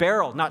 what's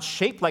beryl? Not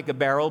shaped like a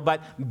barrel,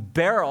 but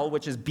beryl,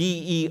 which is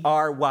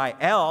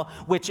B-E-R-Y-L,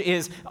 which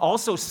is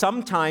also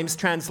sometimes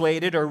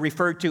translated or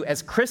referred to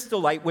as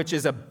crystallite, which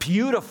is a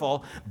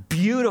beautiful,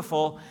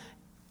 beautiful,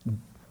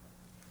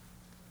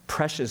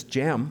 precious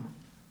gem,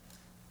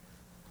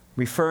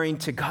 referring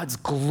to God's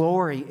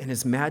glory and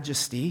his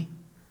majesty.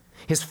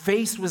 His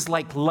face was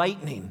like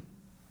lightning,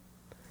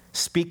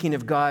 speaking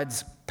of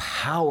God's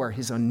power,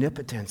 his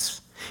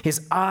omnipotence.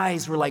 His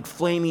eyes were like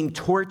flaming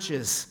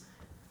torches.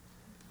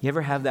 You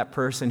ever have that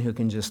person who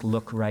can just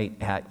look right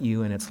at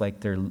you and it's like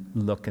they're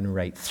looking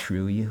right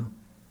through you?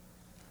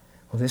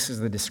 Well, this is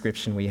the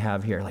description we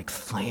have here, like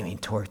flaming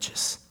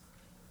torches.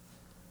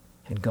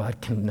 And God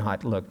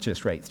cannot look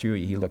just right through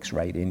you. He looks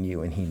right in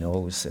you and he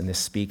knows. And this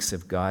speaks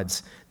of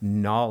God's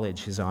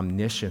knowledge, his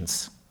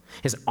omniscience.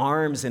 His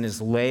arms and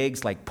his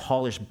legs like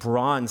polished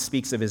bronze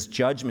speaks of his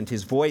judgment.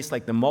 His voice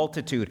like the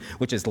multitude,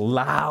 which is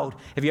loud.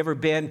 Have you ever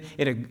been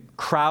in a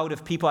crowd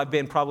of people? I've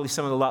been probably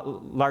some of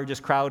the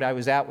largest crowd I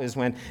was at was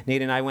when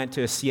Nate and I went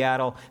to a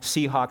Seattle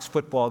Seahawks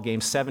football game,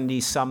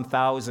 70-some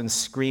thousand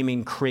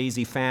screaming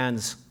crazy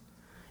fans.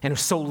 And it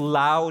was so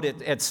loud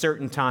at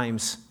certain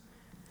times.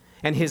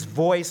 And his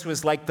voice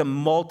was like the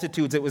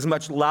multitudes. It was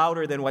much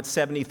louder than what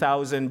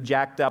 70,000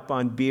 jacked up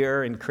on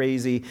beer and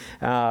crazy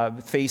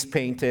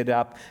face-painted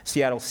up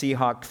Seattle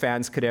Seahawks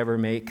fans could ever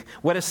make.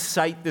 What a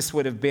sight this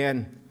would have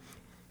been.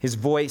 His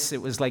voice,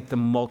 it was like the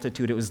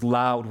multitude. It was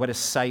loud. What a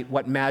sight,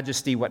 what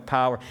majesty, what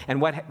power.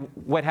 And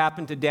what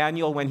happened to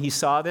Daniel when he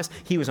saw this?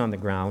 He was on the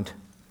ground.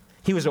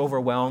 He was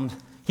overwhelmed.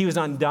 He was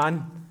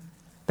undone.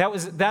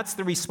 That's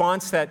the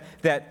response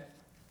that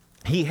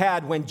he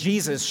had when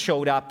Jesus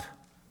showed up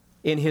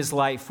in his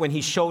life, when he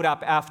showed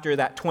up after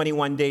that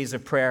 21 days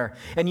of prayer.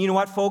 And you know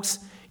what, folks?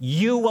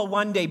 You will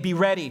one day be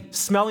ready.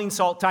 Smelling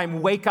salt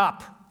time, wake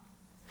up.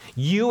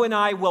 You and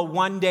I will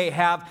one day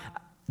have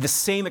the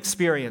same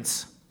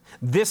experience.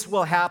 This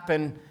will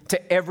happen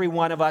to every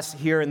one of us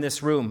here in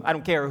this room. I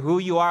don't care who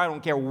you are. I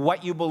don't care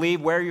what you believe,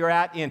 where you're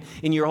at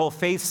in your whole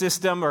faith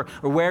system or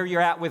where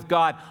you're at with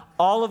God.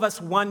 All of us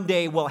one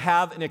day will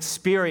have an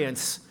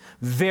experience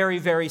very,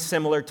 very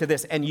similar to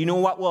this. And you know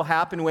what will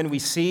happen when we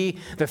see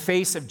the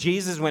face of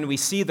Jesus, when we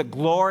see the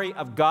glory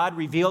of God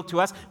revealed to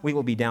us? We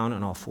will be down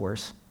on all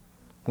fours.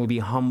 We'll be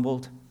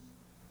humbled.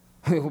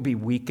 We will be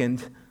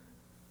weakened.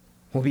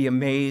 We'll be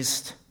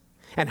amazed.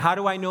 And how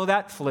do I know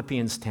that?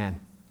 Philippians 10.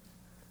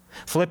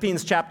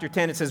 Philippians chapter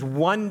 10, it says,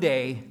 one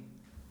day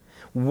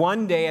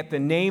at the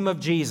name of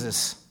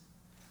Jesus,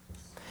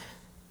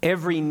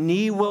 every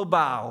knee will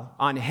bow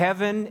on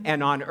heaven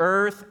and on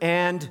earth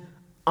and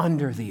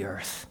under the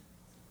earth.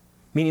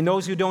 Meaning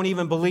those who don't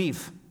even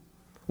believe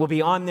will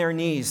be on their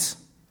knees,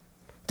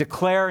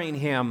 declaring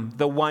him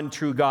the one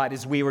true God,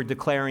 as we were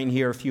declaring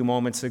here a few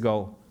moments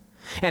ago.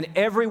 And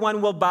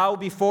everyone will bow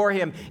before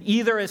him,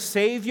 either as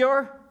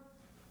Savior,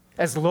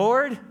 as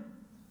Lord,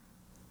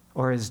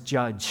 or as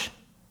Judge,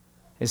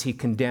 as he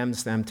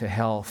condemns them to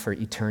hell for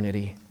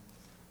eternity.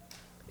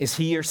 Is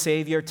he your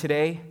Savior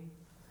today?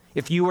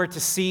 If you were to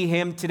see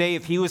him today,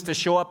 if he was to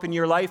show up in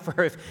your life,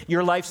 or if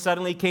your life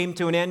suddenly came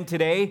to an end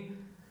today,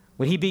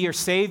 would he be your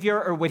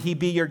Savior or would he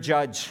be your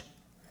judge?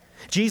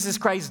 Jesus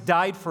Christ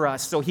died for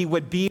us so he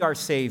would be our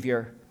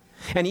Savior.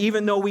 And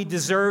even though we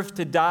deserve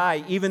to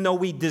die,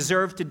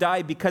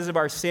 because of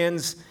our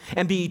sins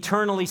and be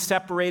eternally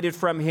separated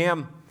from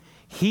him,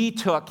 he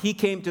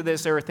came to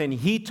this earth and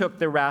he took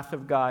the wrath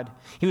of God.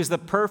 He was the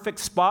perfect,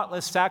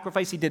 spotless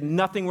sacrifice. He did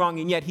nothing wrong,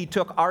 and yet he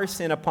took our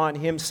sin upon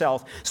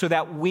himself so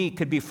that we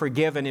could be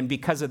forgiven, and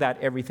because of that,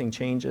 everything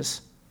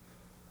changes.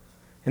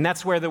 And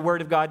that's where the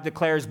Word of God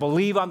declares,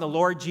 believe on the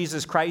Lord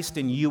Jesus Christ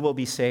and you will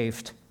be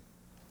saved.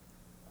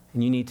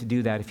 And you need to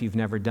do that if you've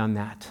never done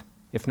that.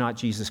 If not,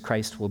 Jesus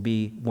Christ will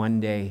be one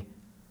day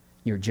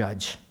your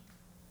judge,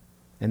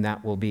 and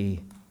that will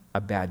be a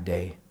bad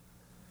day.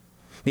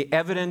 The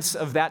evidence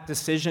of that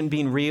decision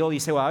being real, you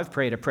say, well, I've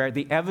prayed a prayer.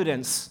 The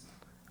evidence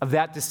of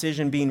that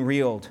decision being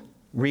real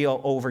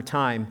over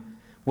time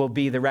will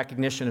be the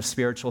recognition of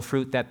spiritual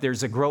fruit, that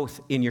there's a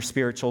growth in your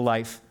spiritual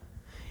life.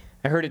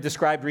 I heard it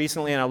described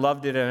recently, and I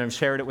loved it, and I've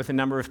shared it with a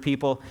number of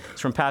people.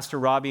 It's from Pastor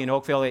Robbie in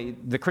Oakville.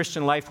 The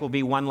Christian life will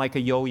be one like a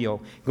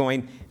yo-yo,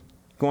 playing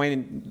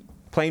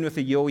with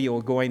a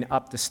yo-yo, going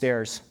up the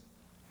stairs.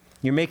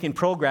 You're making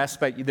progress,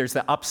 but there's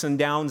the ups and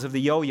downs of the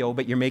yo-yo,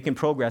 but you're making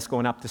progress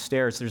going up the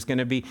stairs. There's going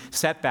to be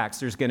setbacks,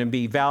 there's going to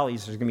be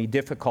valleys, there's going to be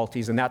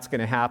difficulties, and that's going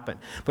to happen.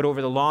 But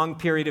over the long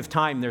period of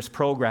time, there's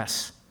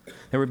progress.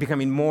 And we're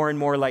becoming more and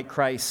more like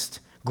Christ,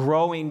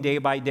 growing day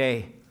by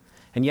day.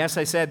 And yes,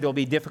 I said there'll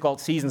be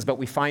difficult seasons, but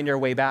we find our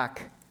way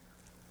back.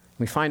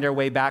 We find our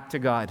way back to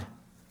God.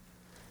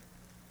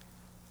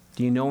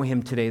 Do you know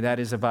him today? That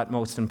is of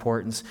utmost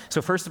importance.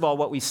 So first of all,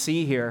 what we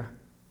see here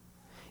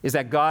is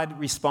that God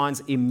responds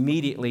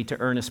immediately to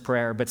earnest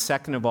prayer. But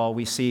second of all,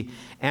 we see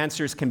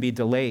answers can be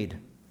delayed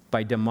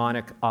by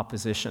demonic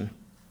opposition.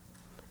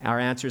 Our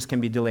answers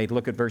can be delayed.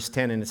 Look at verse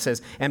 10, and it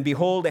says, and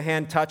behold, a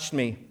hand touched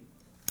me.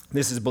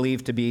 This is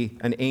believed to be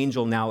an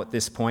angel now at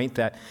this point,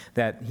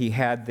 that he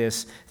had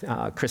this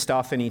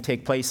Christophany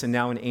take place, and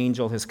now an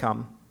angel has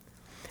come.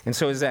 And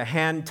so as a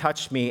hand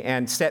touched me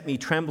and set me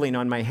trembling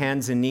on my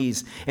hands and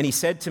knees, and he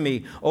said to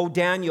me, O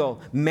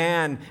Daniel,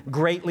 man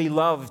greatly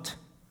loved,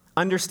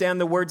 understand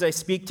the words I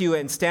speak to you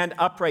and stand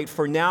upright,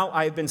 for now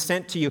I have been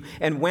sent to you.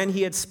 And when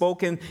he had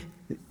spoken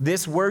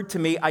this word to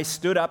me, I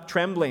stood up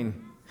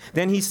trembling.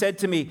 Then he said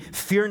to me,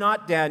 fear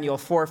not, Daniel,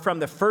 for from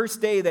the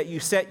first day that you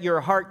set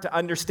your heart to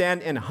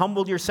understand and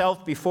humbled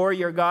yourself before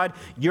your God,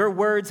 your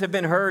words have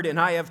been heard, and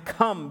I have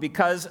come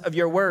because of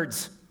your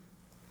words.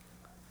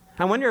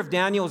 I wonder if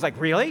Daniel was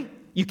like, really?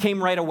 You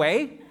came right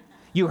away?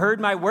 You heard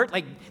my word?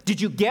 Like,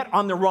 did you get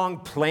on the wrong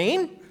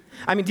plane?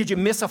 I mean, did you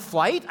miss a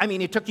flight? I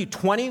mean, it took you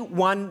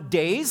 21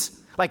 days.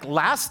 Like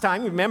last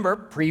time, remember,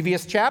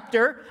 previous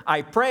chapter,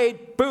 I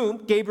prayed,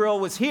 boom, Gabriel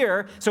was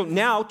here. So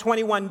now,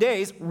 21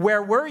 days,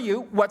 where were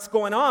you? What's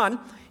going on?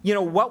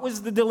 What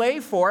was the delay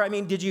for? I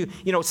mean, did you,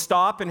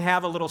 stop and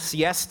have a little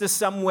siesta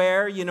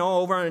somewhere,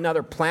 over on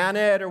another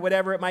planet or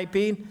whatever it might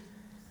be?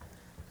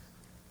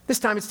 This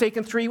time it's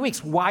taken 3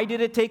 weeks. Why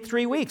did it take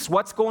 3 weeks?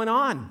 What's going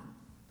on?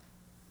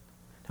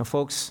 Now,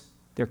 folks,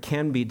 there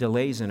can be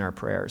delays in our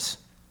prayers.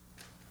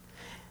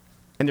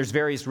 And there's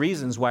various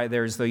reasons why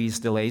there's these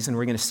delays, and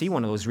we're going to see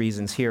one of those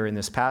reasons here in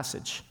this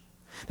passage.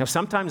 Now,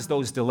 sometimes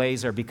those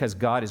delays are because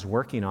God is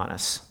working on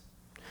us.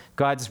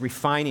 God's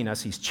refining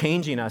us. He's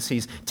changing us.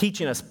 He's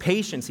teaching us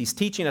patience. He's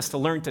teaching us to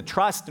learn to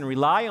trust and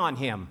rely on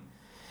him.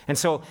 And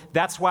so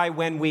that's why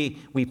when we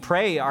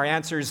pray, our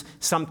answers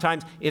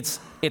sometimes, it's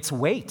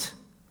wait.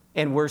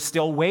 And we're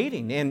still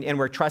waiting, and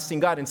we're trusting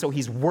God. And so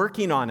he's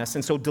working on us.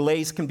 And so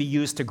delays can be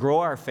used to grow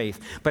our faith.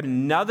 But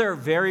another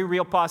very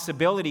real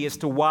possibility as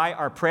to why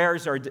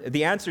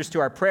the answers to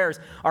our prayers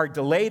are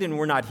delayed and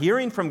we're not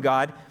hearing from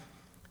God,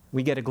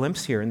 we get a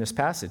glimpse here in this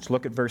passage.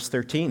 Look at verse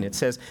 13. It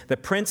says, the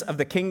prince of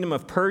the kingdom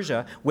of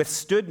Persia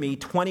withstood me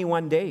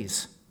 21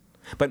 days.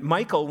 But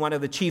Michael, one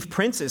of the chief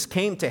princes,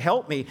 came to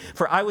help me,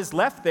 for I was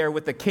left there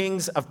with the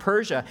kings of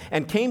Persia,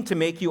 and came to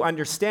make you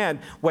understand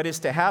what is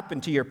to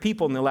happen to your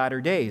people in the latter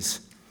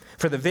days,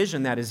 for the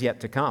vision that is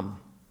yet to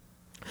come.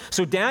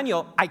 So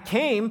Daniel, I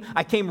came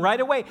right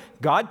away.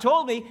 God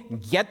told me,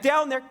 get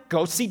down there,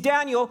 go see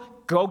Daniel,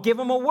 go give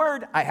him a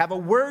word. I have a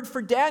word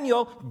for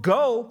Daniel,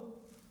 go.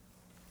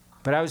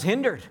 But I was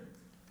hindered.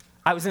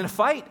 I was in a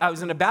fight. I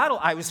was in a battle.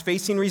 I was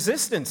facing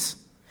resistance.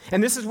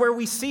 And this is where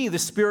we see the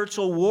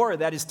spiritual war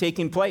that is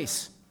taking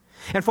place.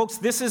 And folks,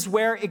 this is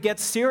where it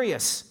gets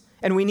serious.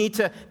 And we need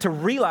to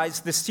realize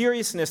the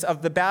seriousness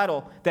of the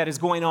battle that is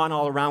going on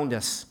all around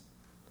us.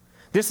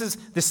 This is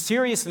the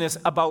seriousness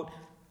about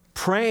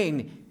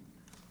praying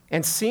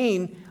and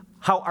seeing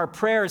how our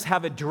prayers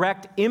have a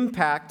direct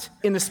impact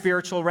in the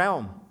spiritual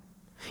realm.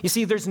 You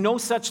see, there's no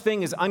such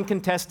thing as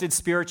uncontested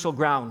spiritual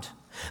ground.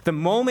 The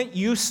moment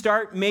you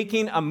start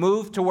making a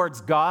move towards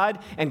God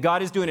and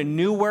God is doing a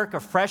new work, a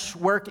fresh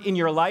work in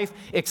your life,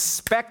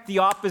 expect the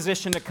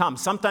opposition to come.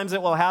 Sometimes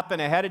it will happen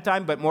ahead of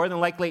time, but more than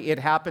likely it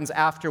happens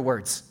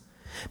afterwards.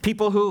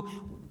 People who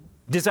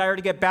desire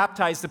to get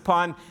baptized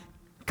upon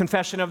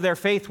confession of their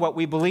faith, what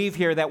we believe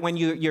here, that when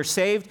you're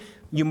saved,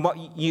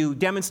 you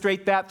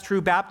demonstrate that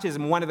through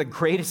baptism. One of the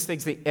greatest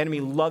things the enemy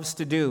loves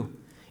to do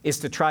is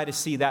to try to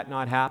see that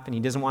not happen. He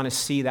doesn't want to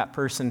see that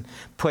person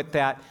put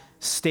that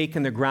stake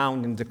in the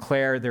ground and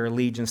declare their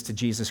allegiance to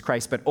Jesus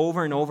Christ. But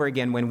over and over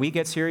again, when we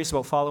get serious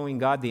about following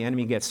God, the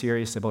enemy gets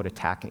serious about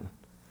attacking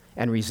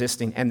and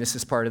resisting. And this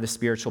is part of the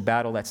spiritual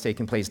battle that's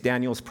taking place.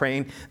 Daniel's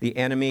praying. The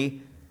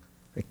enemy,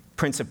 the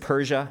prince of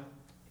Persia,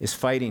 is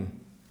fighting,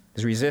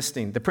 is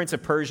resisting. The prince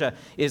of Persia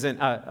isn't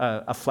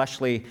a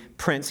fleshly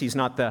prince. He's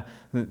not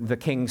the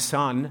king's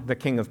son, the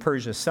king of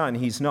Persia's son.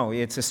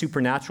 It's a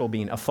supernatural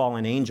being, a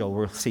fallen angel,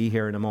 we'll see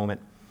here in a moment.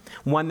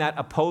 One that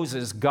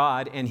opposes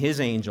God and his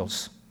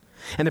angels.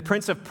 And the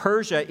prince of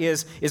Persia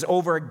is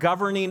over a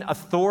governing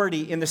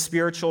authority in the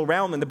spiritual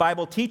realm. And the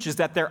Bible teaches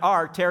that there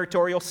are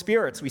territorial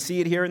spirits. We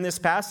see it here in this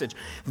passage.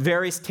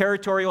 Various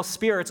territorial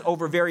spirits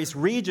over various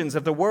regions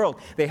of the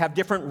world. They have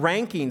different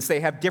rankings.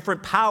 They have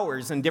different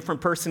powers and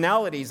different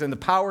personalities. And the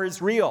power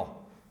is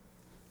real.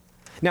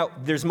 Now,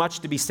 there's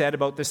much to be said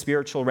about the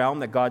spiritual realm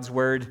that God's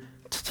Word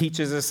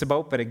teaches us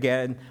about, but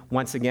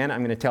once again, I'm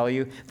going to tell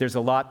you, there's a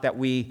lot that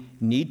we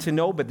need to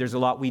know, but there's a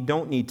lot we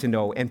don't need to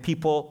know. And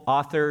people,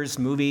 authors,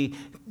 movie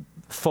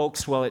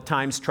folks will at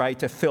times try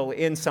to fill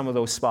in some of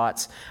those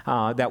spots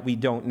that we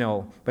don't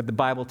know. But the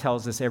Bible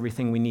tells us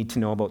everything we need to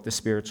know about the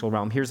spiritual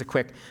realm. Here's a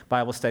quick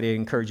Bible study. I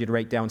encourage you to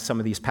write down some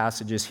of these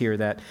passages here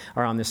that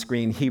are on the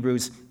screen.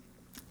 Hebrews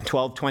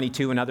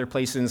 12:22 and other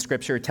places in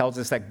Scripture tells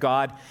us that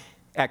God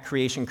at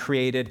creation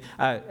created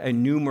an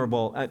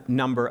innumerable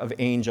number of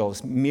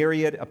angels.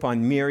 Myriad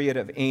upon myriad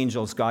of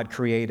angels God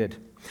created.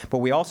 But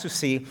we also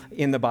see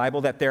in the Bible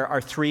that there are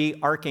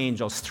 3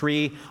 archangels,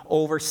 3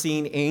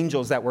 overseeing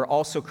angels that were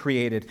also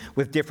created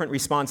with different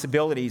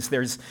responsibilities.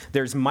 There's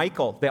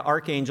Michael, the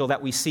archangel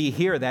that we see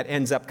here that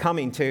ends up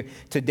coming to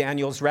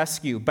Daniel's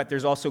rescue. But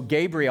there's also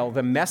Gabriel,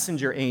 the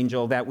messenger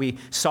angel that we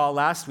saw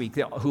last week,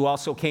 who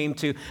also came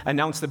to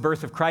announce the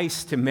birth of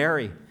Christ to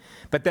Mary.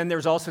 But then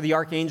there's also the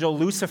archangel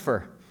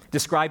Lucifer,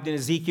 described in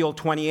Ezekiel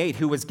 28,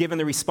 who was given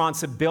the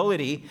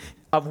responsibility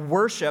of the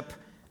worship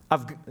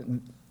of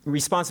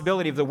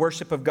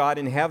God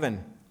in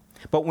heaven.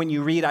 But when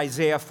you read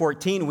Isaiah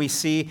 14,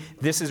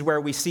 this is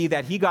where we see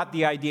that he got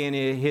the idea in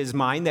his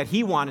mind that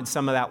he wanted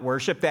some of that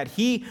worship, that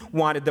he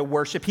wanted the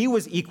worship. He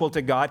was equal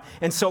to God,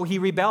 and so he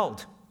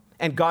rebelled.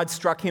 And God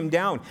struck him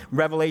down.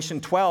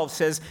 Revelation 12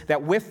 says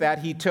that with that,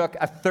 he took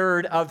a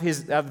third of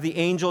the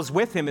angels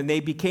with him, and they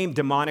became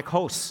demonic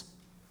hosts.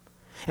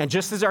 And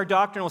just as our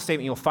doctrinal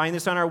statement, you'll find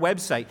this on our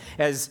website,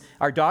 as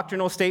our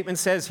doctrinal statement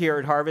says here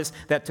at Harvest,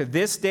 that to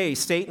this day,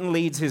 Satan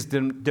leads his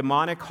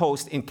demonic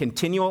host in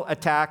continual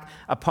attack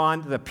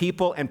upon the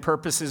people and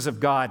purposes of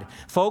God.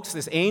 Folks,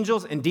 this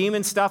angels and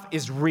demon stuff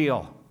is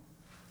real.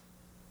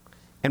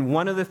 And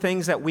one of the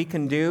things that we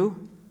can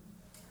do,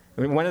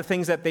 one of the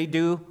things that they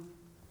do,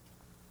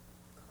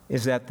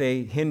 is that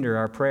they hinder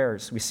our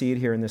prayers. We see it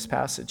here in this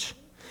passage.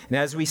 And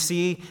as we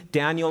see,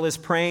 Daniel is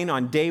praying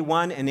on day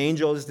 1, an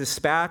angel is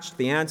dispatched.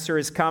 The answer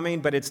is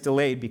coming, but it's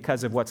delayed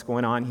because of what's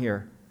going on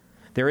here.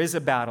 There is a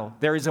battle.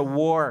 There is a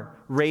war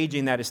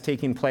raging that is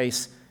taking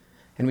place.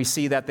 And we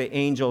see that the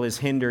angel is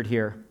hindered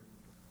here.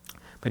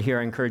 But here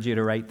I encourage you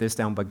to write this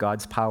down. But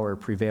God's power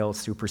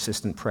prevails through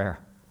persistent prayer.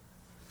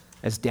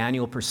 As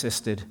Daniel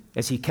persisted,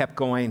 as he kept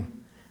going,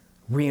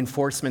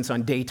 reinforcements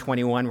on day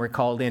 21 were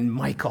called in.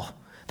 Michael,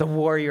 the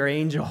warrior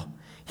angel,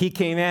 he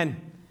came in.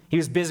 He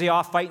was busy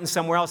off fighting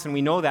somewhere else, and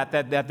we know that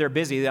they're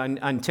busy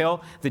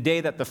until the day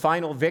that the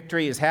final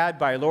victory is had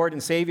by our Lord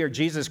and Savior,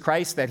 Jesus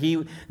Christ, that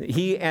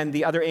he and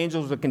the other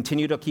angels will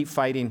continue to keep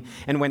fighting.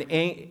 And when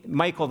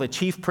Michael, the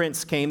chief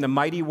prince, came, the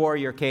mighty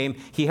warrior came,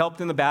 he helped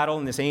in the battle,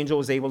 and this angel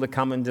was able to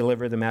come and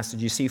deliver the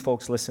message. You see,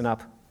 folks, listen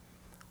up.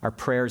 Our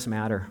prayers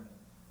matter.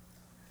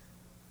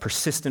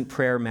 Persistent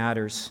prayer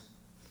matters.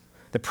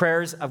 The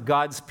prayers of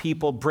God's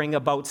people bring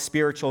about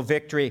spiritual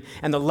victory,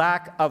 and the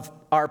lack of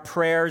our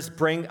prayers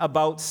bring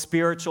about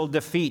spiritual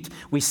defeat.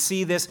 We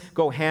see this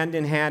go hand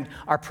in hand.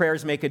 Our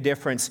prayers make a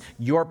difference.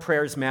 Your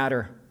prayers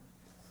matter.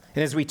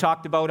 And as we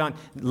talked about on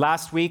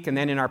last week and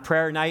then in our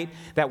prayer night,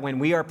 that when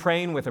we are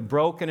praying with a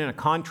broken and a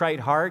contrite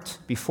heart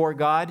before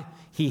God,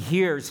 He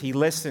hears, He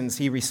listens,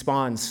 He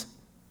responds.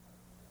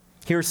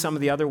 Here's some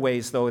of the other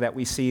ways, though, that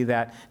we see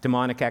that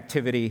demonic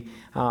activity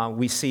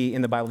we see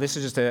in the Bible. This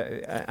is just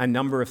a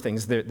number of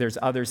things. There's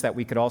others that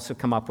we could also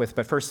come up with.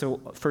 But first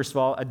of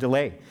all, a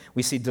delay.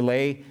 We see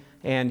delay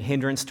and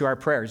hindrance to our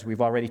prayers. We've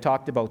already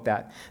talked about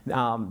that.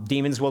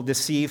 Demons will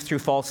deceive through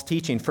false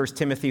teaching. 1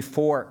 Timothy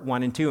 4,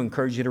 1 and 2. I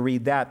encourage you to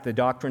read that. The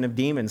doctrine of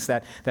demons,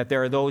 that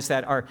there are those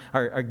that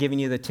are giving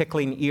you the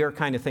tickling ear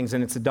kind of things.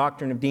 And it's the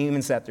doctrine of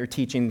demons that they're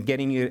teaching,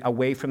 getting you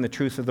away from the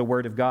truth of the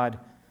Word of God.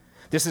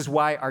 This is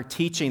why our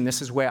teaching,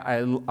 this is why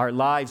our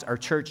lives, our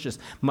church just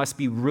must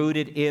be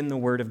rooted in the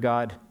Word of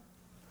God.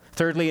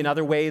 Thirdly,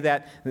 another way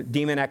that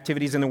demon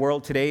activities in the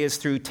world today is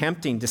through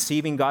tempting,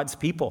 deceiving God's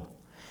people.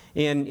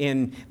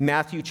 In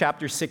Matthew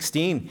chapter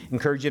 16,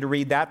 encourage you to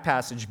read that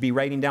passage. Be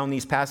writing down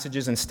these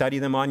passages and study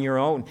them on your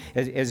own.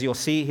 As you'll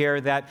see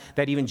here that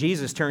even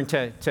Jesus turned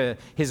to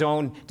his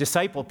own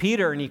disciple,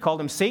 Peter, and he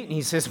called him Satan.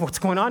 He says, what's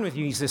going on with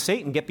you? He says,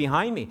 Satan, get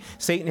behind me.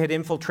 Satan had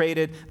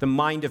infiltrated the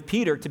mind of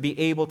Peter to be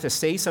able to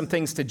say some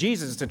things to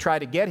Jesus to try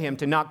to get him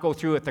to not go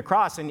through with the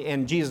cross.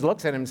 And Jesus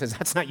looks at him and says,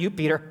 that's not you,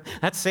 Peter.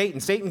 That's Satan.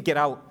 Satan, get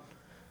out.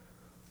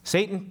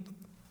 Satan,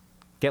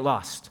 get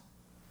lost.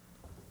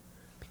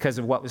 Because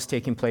of what was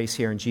taking place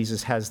here, and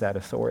Jesus has that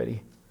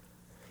authority.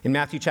 In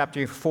Matthew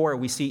chapter 4,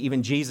 we see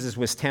even Jesus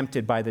was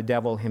tempted by the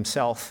devil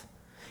himself.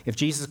 If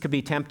Jesus could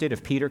be tempted,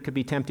 if Peter could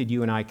be tempted,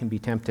 you and I can be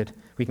tempted.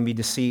 We can be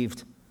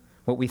deceived.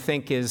 What we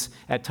think is,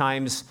 at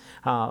times,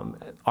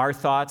 our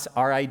thoughts,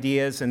 our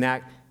ideas, and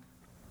that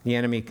the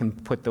enemy can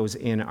put those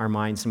in our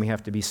minds, and we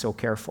have to be so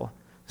careful.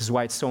 This is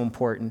why it's so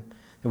important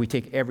that we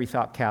take every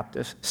thought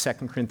captive. 2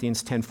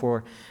 Corinthians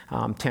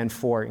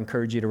 10:4,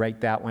 encourage you to write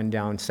that one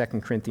down,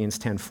 2 Corinthians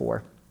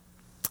 10:4.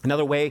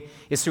 Another way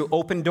is through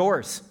open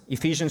doors.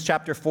 Ephesians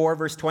chapter 4,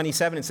 verse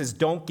 27, it says,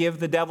 don't give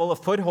the devil a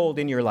foothold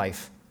in your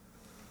life.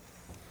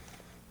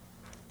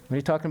 What are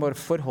you talking about, a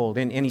foothold?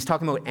 And he's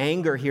talking about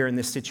anger here in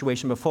this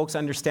situation. But folks,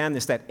 understand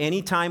this, that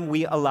anytime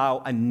we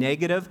allow a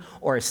negative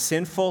or a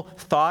sinful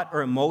thought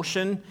or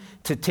emotion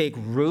to take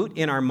root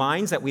in our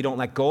minds, that we don't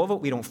let go of it,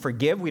 we don't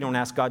forgive, we don't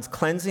ask God's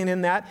cleansing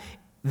in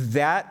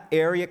that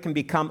area can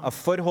become a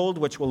foothold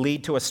which will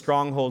lead to a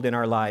stronghold in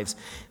our lives.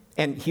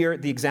 And here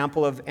the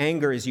example of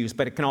anger is used,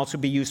 but it can also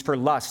be used for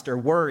lust or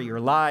worry or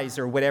lies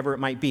or whatever it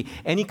might be.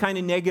 Any kind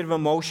of negative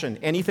emotion,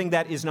 anything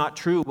that is not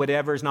true,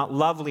 whatever is not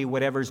lovely,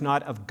 whatever is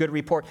not of good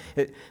report,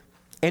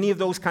 any of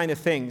those kind of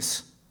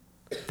things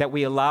that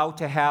we allow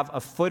to have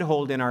a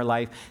foothold in our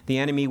life, the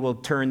enemy will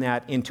turn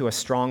that into a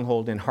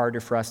stronghold and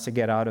harder for us to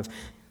get out of.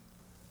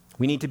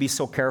 We need to be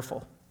so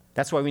careful.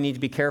 That's why we need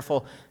to be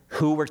careful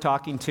who we're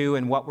talking to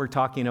and what we're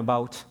talking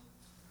about.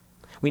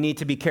 We need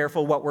to be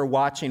careful what we're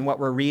watching, what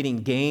we're reading,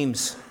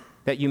 games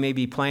that you may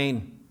be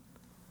playing.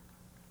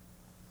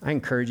 I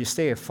encourage you,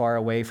 stay far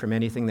away from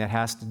anything that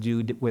has to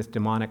do with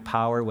demonic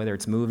power, whether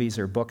it's movies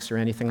or books or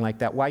anything like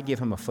that. Why give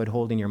him a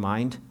foothold in your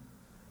mind?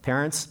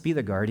 Parents, be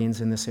the guardians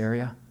in this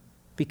area.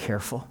 Be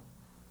careful.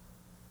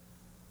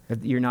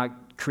 If you're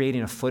not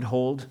creating a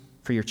foothold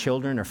for your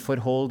children or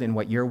foothold in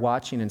what you're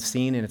watching and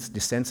seeing, and it's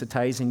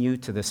desensitizing you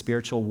to the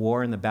spiritual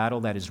war and the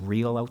battle that is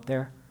real out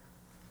there.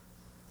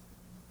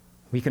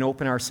 We can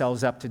open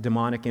ourselves up to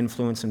demonic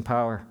influence and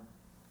power,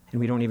 and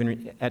we don't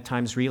even at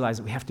times realize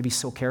that we have to be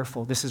so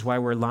careful. This is why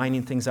we're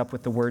lining things up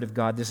with the Word of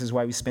God. This is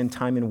why we spend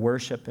time in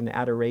worship and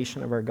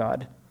adoration of our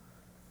God.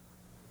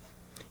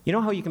 You know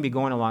how you can be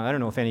going along, I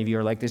don't know if any of you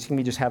are like this, you can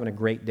be just having a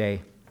great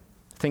day.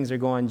 Things are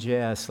going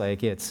just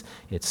like it's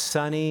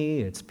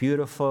sunny, it's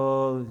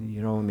beautiful,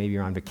 you know, maybe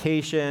you're on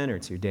vacation, or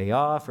it's your day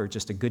off, or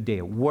just a good day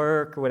at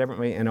work, or whatever it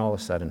may be, and all of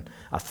a sudden,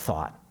 a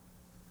thought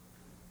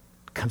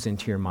comes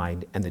into your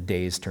mind and the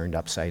day is turned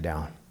upside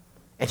down.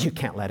 And you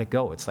can't let it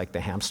go. It's like the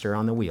hamster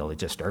on the wheel. It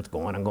just starts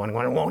going and going and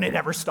going, and won't it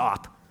ever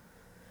stop?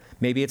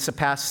 Maybe it's a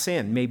past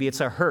sin. Maybe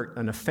it's a hurt,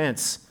 an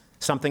offense,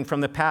 something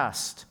from the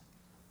past.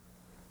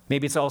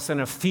 Maybe it's all of a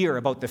sudden a fear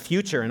about the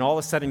future, and all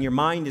of a sudden your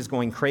mind is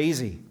going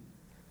crazy.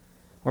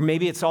 Or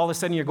maybe it's all of a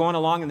sudden you're going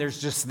along and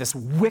there's just this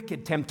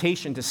wicked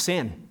temptation to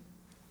sin.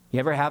 You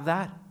ever have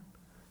that?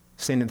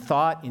 Sin in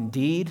thought, in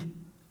deed.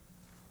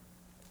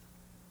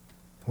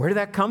 Where did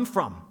that come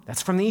from?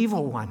 That's from the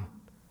evil one.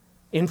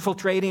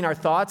 Infiltrating our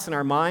thoughts and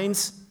our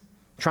minds,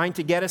 trying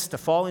to get us to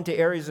fall into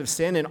areas of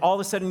sin, and all of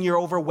a sudden you're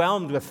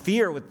overwhelmed with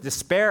fear, with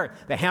despair,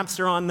 the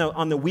hamster on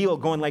the wheel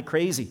going like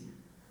crazy.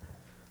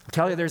 I'll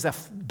tell you, there's a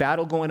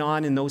battle going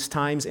on in those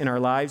times in our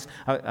lives,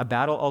 a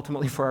battle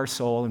ultimately for our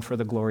soul and for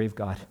the glory of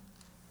God.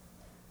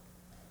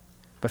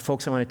 But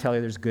folks, I want to tell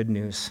you there's good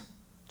news.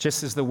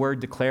 Just as the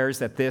Word declares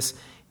that this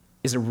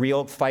is a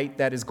real fight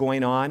that is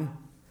going on,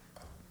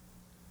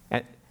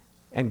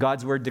 and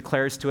God's Word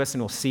declares to us,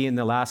 and we'll see in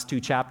the last 2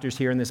 chapters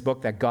here in this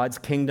book, that God's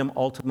kingdom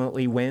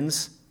ultimately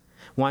wins.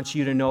 Wants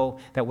you to know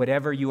that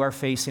whatever you are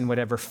facing,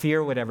 whatever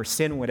fear, whatever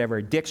sin, whatever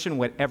addiction,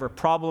 whatever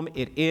problem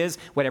it is,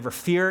 whatever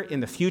fear in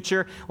the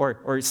future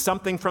or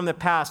something from the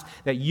past,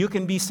 that you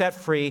can be set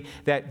free,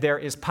 that there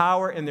is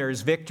power and there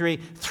is victory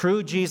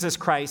through Jesus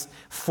Christ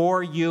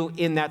for you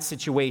in that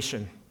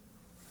situation.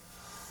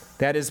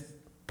 That is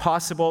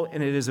possible,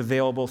 and it is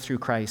available through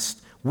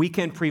Christ. We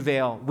can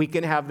prevail. We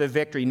can have the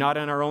victory, not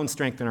in our own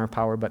strength and our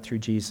power, but through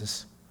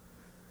Jesus.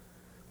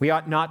 We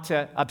ought not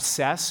to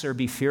obsess or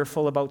be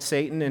fearful about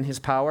Satan and his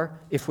power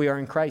if we are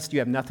in Christ. You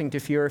have nothing to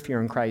fear if you're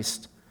in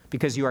Christ,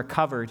 because you are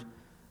covered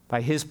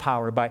by his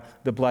power, by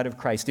the blood of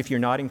Christ. If you're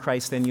not in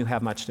Christ, then you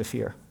have much to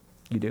fear.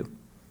 You do.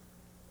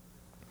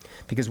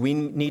 Because we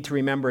need to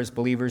remember as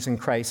believers in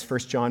Christ, 1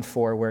 John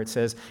 4, where it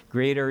says,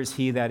 greater is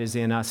he that is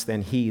in us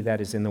than he that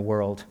is in the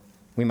world.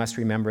 We must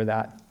remember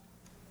that.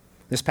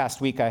 This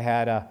past week I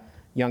had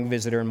young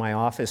visitor in my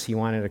office. He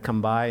wanted to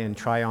come by and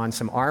try on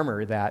some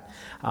armor that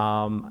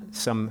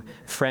some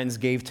friends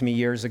gave to me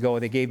years ago.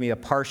 They gave me a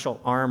partial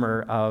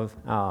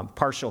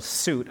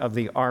suit of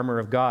the armor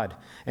of God.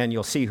 And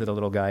you'll see who the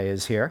little guy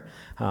is here.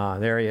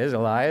 There he is,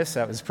 Elias.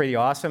 That was pretty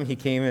awesome. He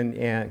came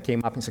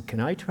up and said, "Can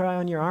I try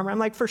on your armor?" I'm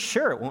like, "For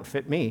sure, it won't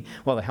fit me."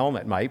 Well, the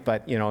helmet might,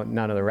 but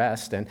none of the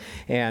rest. And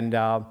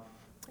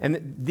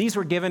these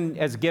were given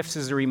as gifts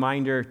as a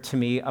reminder to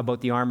me about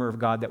the armor of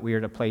God that we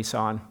are to place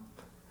on.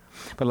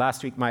 But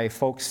last week, my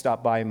folks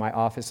stopped by my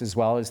office as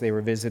well as they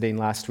were visiting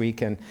last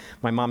week, and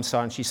my mom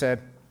saw and she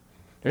said,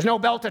 "There's no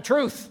belt of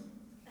truth.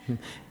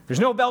 There's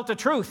no belt of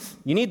truth.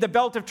 You need the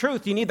belt of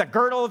truth. You need the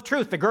girdle of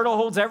truth. The girdle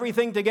holds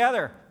everything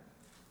together."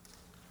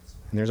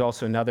 And there's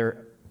also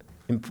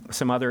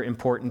some other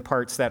important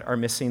parts that are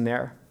missing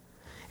there.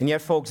 And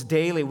yet, folks,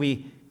 daily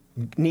we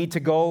need to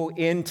go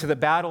into the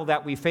battle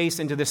that we face,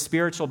 into the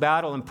spiritual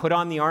battle, and put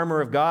on the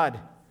armor of God.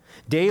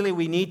 Daily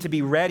we need to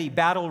be ready,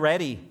 battle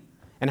ready.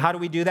 And how do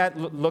we do that?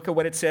 Look at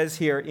what it says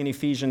here in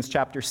Ephesians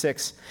chapter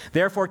 6.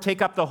 "Therefore,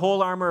 take up the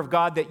whole armor of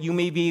God that you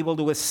may be able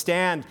to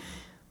withstand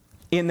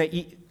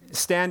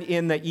stand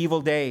in the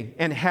evil day,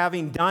 and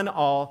having done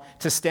all,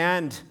 to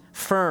stand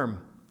firm.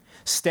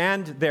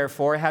 Stand,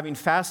 therefore, having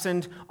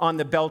fastened on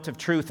the belt of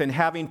truth, and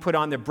having put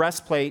on the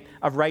breastplate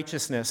of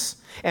righteousness,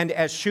 and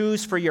as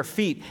shoes for your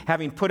feet,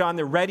 having put on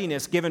the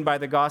readiness given by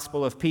the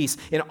gospel of peace.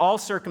 In all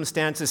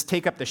circumstances,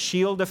 take up the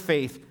shield of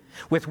faith,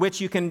 with which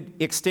you can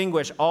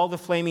extinguish all the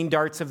flaming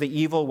darts of the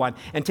evil one,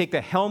 and take the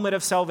helmet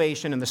of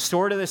salvation and the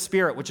sword of the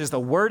Spirit, which is the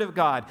word of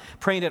God,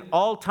 praying at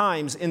all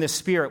times in the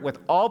Spirit with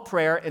all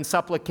prayer and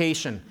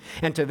supplication.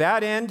 And to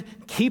that end,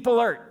 keep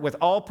alert with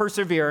all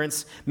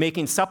perseverance,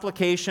 making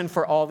supplication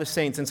for all the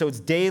saints." And so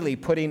it's daily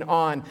putting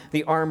on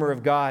the armor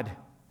of God.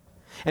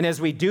 And as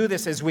we do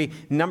this,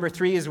 number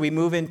 3, as we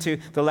move into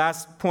the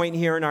last point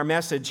here in our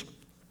message,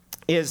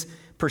 is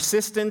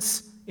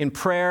persistence in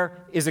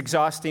prayer is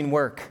exhausting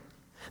work.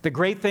 The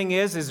great thing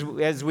is,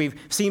 as we've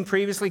seen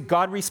previously,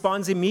 God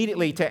responds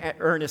immediately to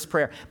earnest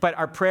prayer. But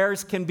our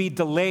prayers can be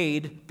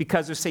delayed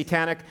because of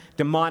satanic,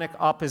 demonic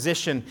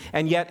opposition.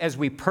 And yet, as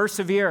we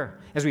persevere,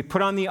 as we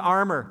put on the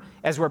armor,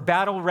 as we're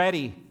battle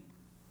ready,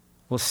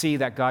 we'll see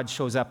that God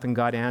shows up and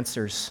God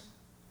answers.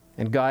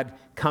 And God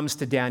comes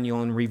to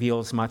Daniel and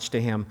reveals much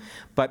to him.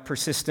 But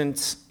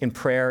persistence in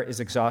prayer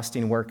is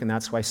exhausting work, and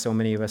that's why so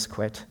many of us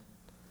quit.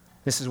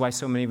 This is why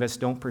so many of us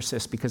don't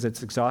persist, because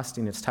it's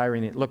exhausting, it's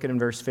tiring. Look at in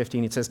verse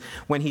 15. It says,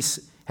 "When he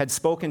had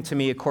spoken to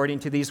me according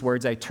to these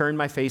words, I turned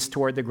my face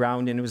toward the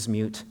ground and was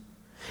mute.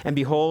 And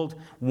behold,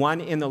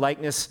 one in the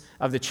likeness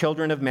of the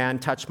children of man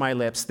touched my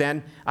lips.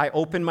 Then I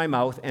opened my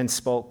mouth and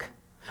spoke.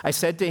 I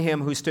said to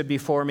him who stood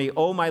before me,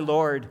 'O my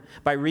Lord,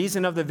 by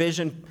reason of the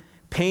vision,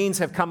 pains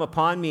have come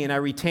upon me, and I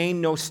retain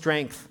no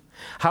strength.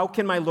 How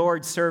can my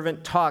Lord's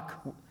servant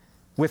talk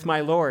with my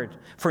Lord?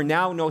 For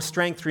now no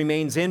strength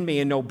remains in me,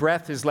 and no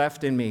breath is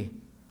left in me.'"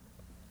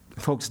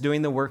 Folks,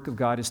 doing the work of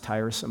God is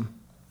tiresome.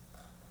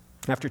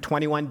 After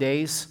 21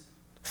 days,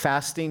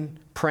 fasting,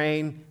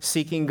 praying,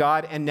 seeking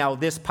God, and now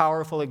this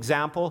powerful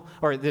example,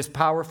 or this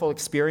powerful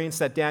experience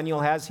that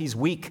Daniel has, he's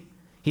weak.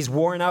 He's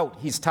worn out.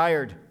 He's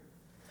tired.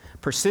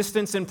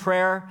 Persistence in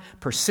prayer,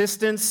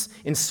 persistence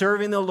in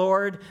serving the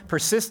Lord,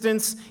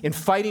 persistence in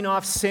fighting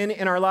off sin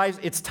in our lives,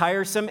 it's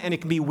tiresome and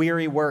it can be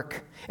weary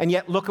work. And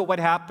yet look at what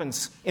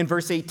happens in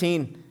verse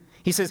 18.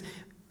 He says,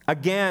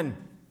 "Again,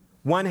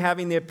 one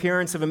having the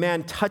appearance of a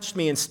man touched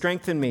me and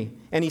strengthened me.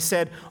 And he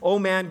said, 'O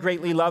man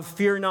greatly loved,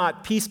 fear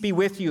not, peace be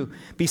with you.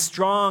 Be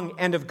strong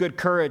and of good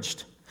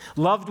courage.'"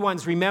 Loved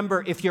ones,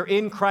 remember, if you're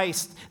in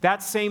Christ,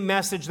 that same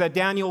message that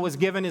Daniel was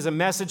given is a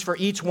message for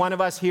each one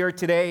of us here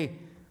today.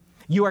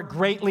 You are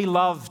greatly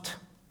loved.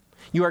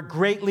 You are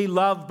greatly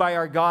loved by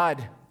our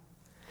God.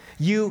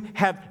 You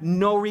have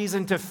no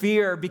reason to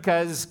fear,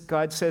 because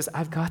God says,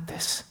 "I've got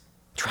this.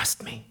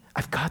 Trust me.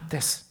 I've got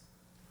this."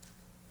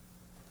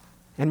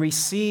 And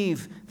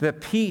receive the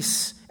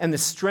peace and the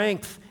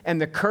strength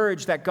and the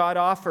courage that God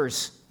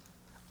offers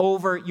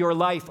over your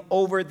life,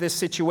 over this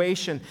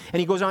situation. And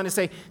he goes on to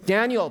say,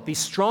 "Daniel, be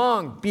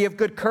strong, be of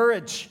good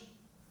courage."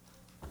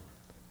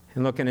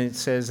 And look, and it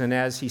says, "And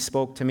as he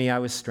spoke to me, I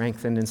was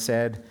strengthened, and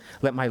said,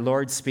 'Let my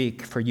Lord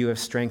speak, for you have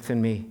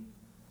strengthened me.'"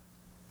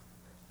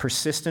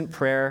 Persistent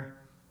prayer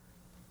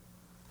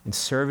and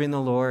serving the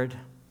Lord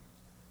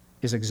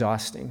is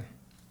exhausting.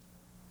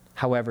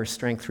 However,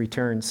 strength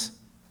returns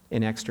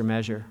in extra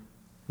measure.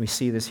 We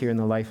see this here in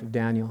the life of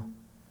Daniel.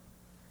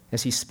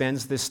 As he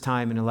spends this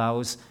time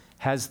and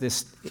has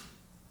this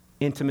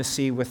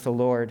intimacy with the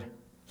Lord,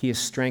 he is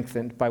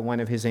strengthened by one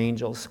of his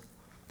angels.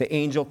 The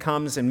angel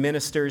comes and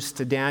ministers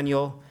to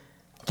Daniel,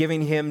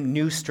 giving him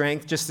new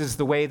strength, just as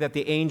the way that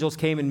the angels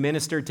came and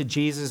ministered to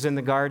Jesus in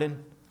the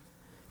garden.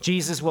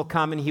 Jesus will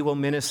come and he will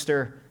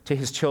minister to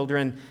his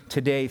children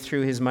today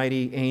through his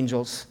mighty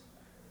angels.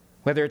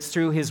 Whether it's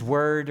through his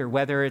word or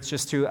whether it's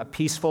just through a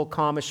peaceful,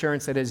 calm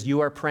assurance that as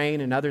you are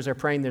praying and others are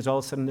praying, all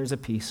of a sudden there's a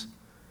peace.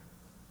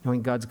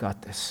 Knowing God's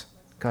got this.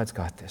 God's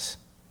got this.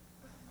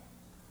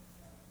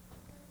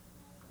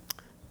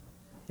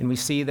 And we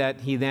see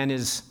that he then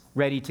is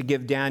ready to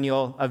give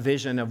Daniel a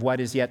vision of what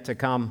is yet to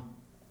come,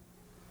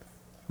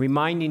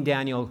 reminding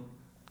Daniel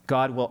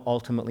God will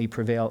ultimately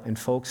prevail. And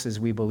folks, as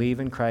we believe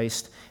in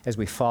Christ, as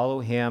we follow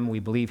him, we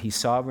believe he's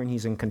sovereign,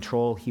 he's in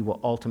control, he will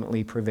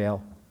ultimately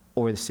prevail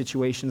over the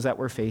situations that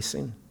we're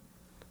facing.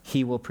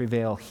 He will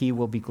prevail, he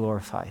will be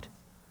glorified.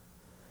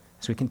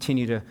 As we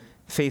continue to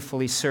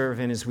faithfully serve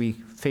and as we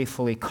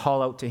faithfully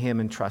call out to him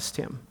and trust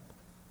him.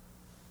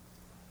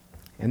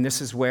 And this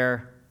is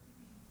where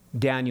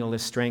Daniel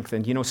is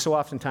strengthened. You know, so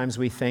oftentimes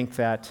we think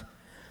that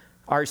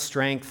our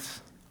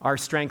strength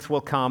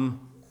will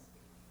come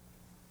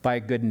by a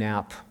good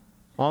nap.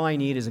 All I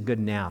need is a good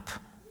nap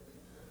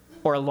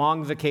or a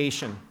long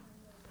vacation.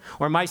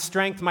 Or my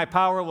strength, my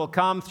power will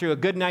come through a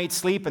good night's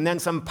sleep and then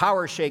some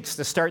power shakes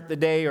to start the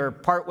day or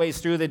part ways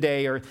through the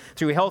day or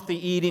through healthy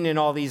eating and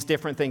all these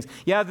different things.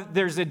 Yeah,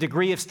 there's a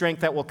degree of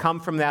strength that will come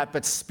from that,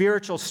 but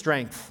spiritual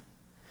strength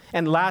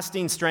and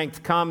lasting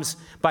strength comes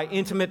by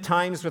intimate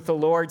times with the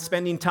Lord,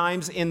 spending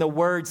times in the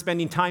Word,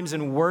 spending times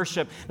in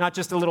worship, not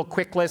just a little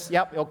quick list,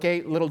 yep,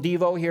 okay, little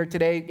Devo here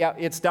today, yeah,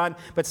 it's done,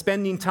 but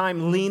spending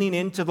time leaning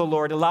into the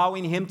Lord,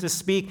 allowing him to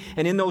speak,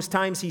 and in those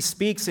times he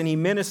speaks and he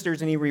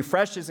ministers and he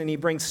refreshes and he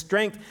brings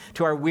strength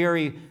to our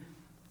weary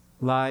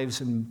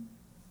lives and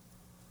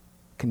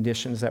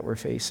conditions that we're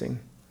facing.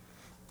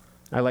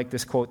 I like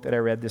this quote that I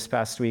read this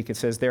past week. It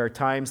says, there are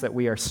times that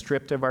we are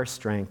stripped of our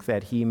strength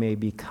that he may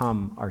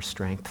become our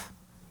strength.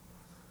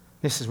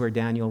 This is where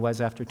Daniel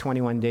was. After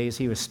 21 days,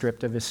 he was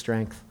stripped of his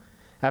strength.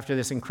 After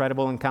this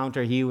incredible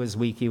encounter, he was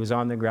weak. He was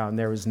on the ground.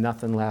 There was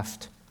nothing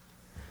left.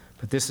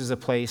 But this is a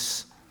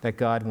place that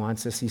God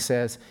wants us. He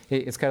says,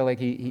 it's kind of like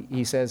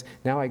he says,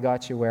 now I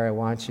got you where I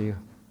want you.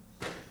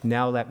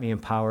 Now let me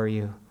empower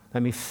you.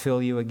 Let me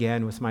fill you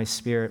again with my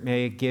Spirit.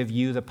 May it give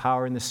you the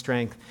power and the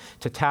strength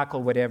to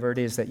tackle whatever it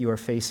is that you are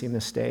facing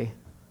this day.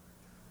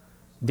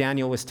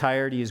 Daniel was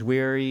tired, he was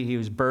weary, he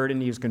was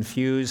burdened, he was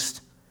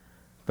confused,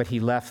 but he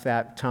left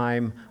that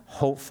time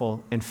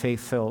hopeful and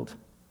faith-filled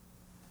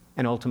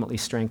and ultimately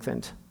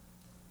strengthened.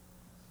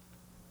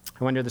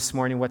 I wonder this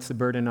morning, what's the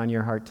burden on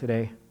your heart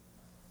today?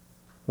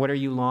 What are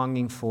you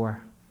longing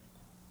for?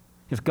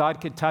 If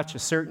God could touch a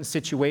certain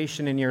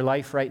situation in your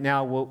life right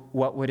now,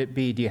 what would it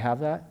be? Do you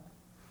have that?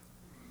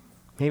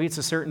 Maybe it's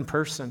a certain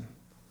person,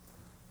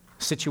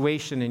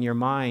 situation in your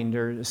mind,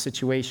 or a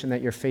situation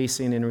that you're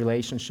facing in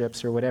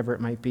relationships or whatever it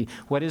might be.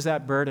 What is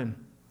that burden?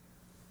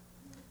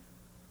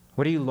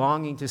 What are you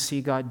longing to see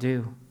God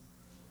do?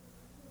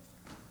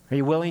 Are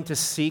you willing to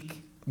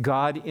seek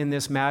God in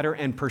this matter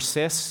and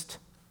persist?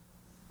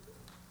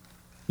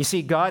 You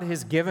see, God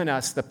has given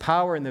us the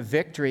power and the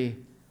victory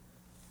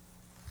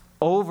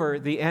over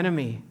the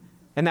enemy,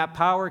 and that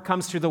power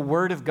comes through the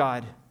Word of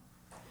God.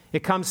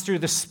 It comes through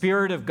the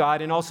Spirit of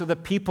God and also the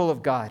people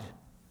of God.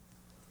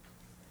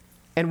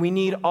 And we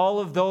need all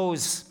of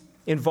those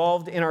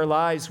involved in our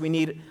lives. We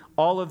need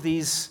all of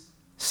these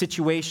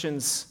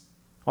situations,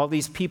 all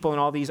these people and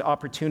all these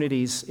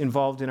opportunities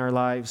involved in our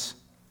lives.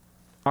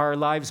 Are our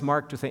lives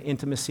marked with an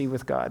intimacy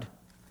with God?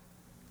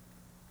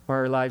 Or are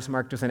our lives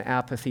marked with an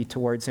apathy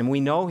towards him?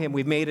 We know him.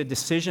 We've made a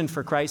decision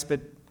for Christ,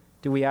 but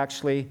do we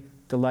actually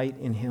delight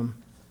in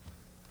him?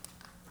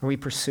 Are we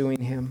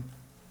pursuing him?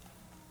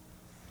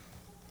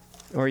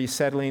 Or are you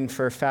settling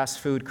for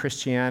fast food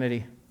Christianity?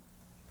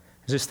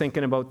 I was just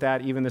thinking about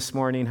that even this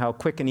morning, how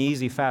quick and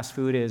easy fast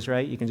food is,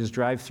 right? You can just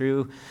drive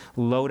through,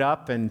 load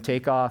up, and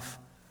take off.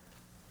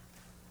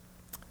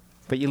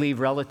 But you leave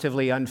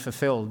relatively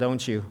unfulfilled,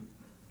 don't you?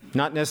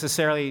 Not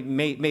necessarily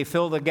may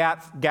fill the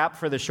gap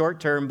for the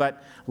short term,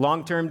 but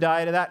long-term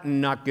diet of that,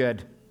 not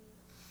good.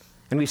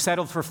 And we've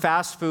settled for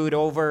fast food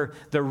over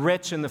the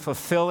rich and the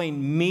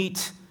fulfilling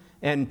meat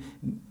and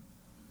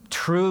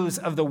truths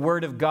of the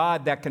Word of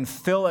God that can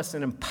fill us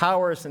and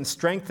empower us and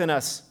strengthen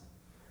us.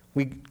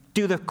 We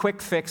do the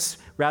quick fix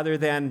rather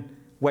than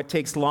what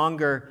takes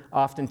longer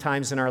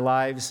oftentimes in our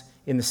lives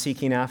in the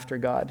seeking after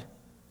God.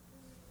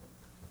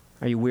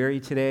 Are you weary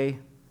today? Do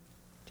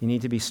you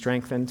need to be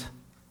strengthened?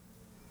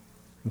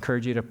 I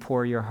encourage you to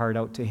pour your heart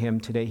out to him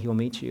today. He'll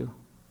meet you.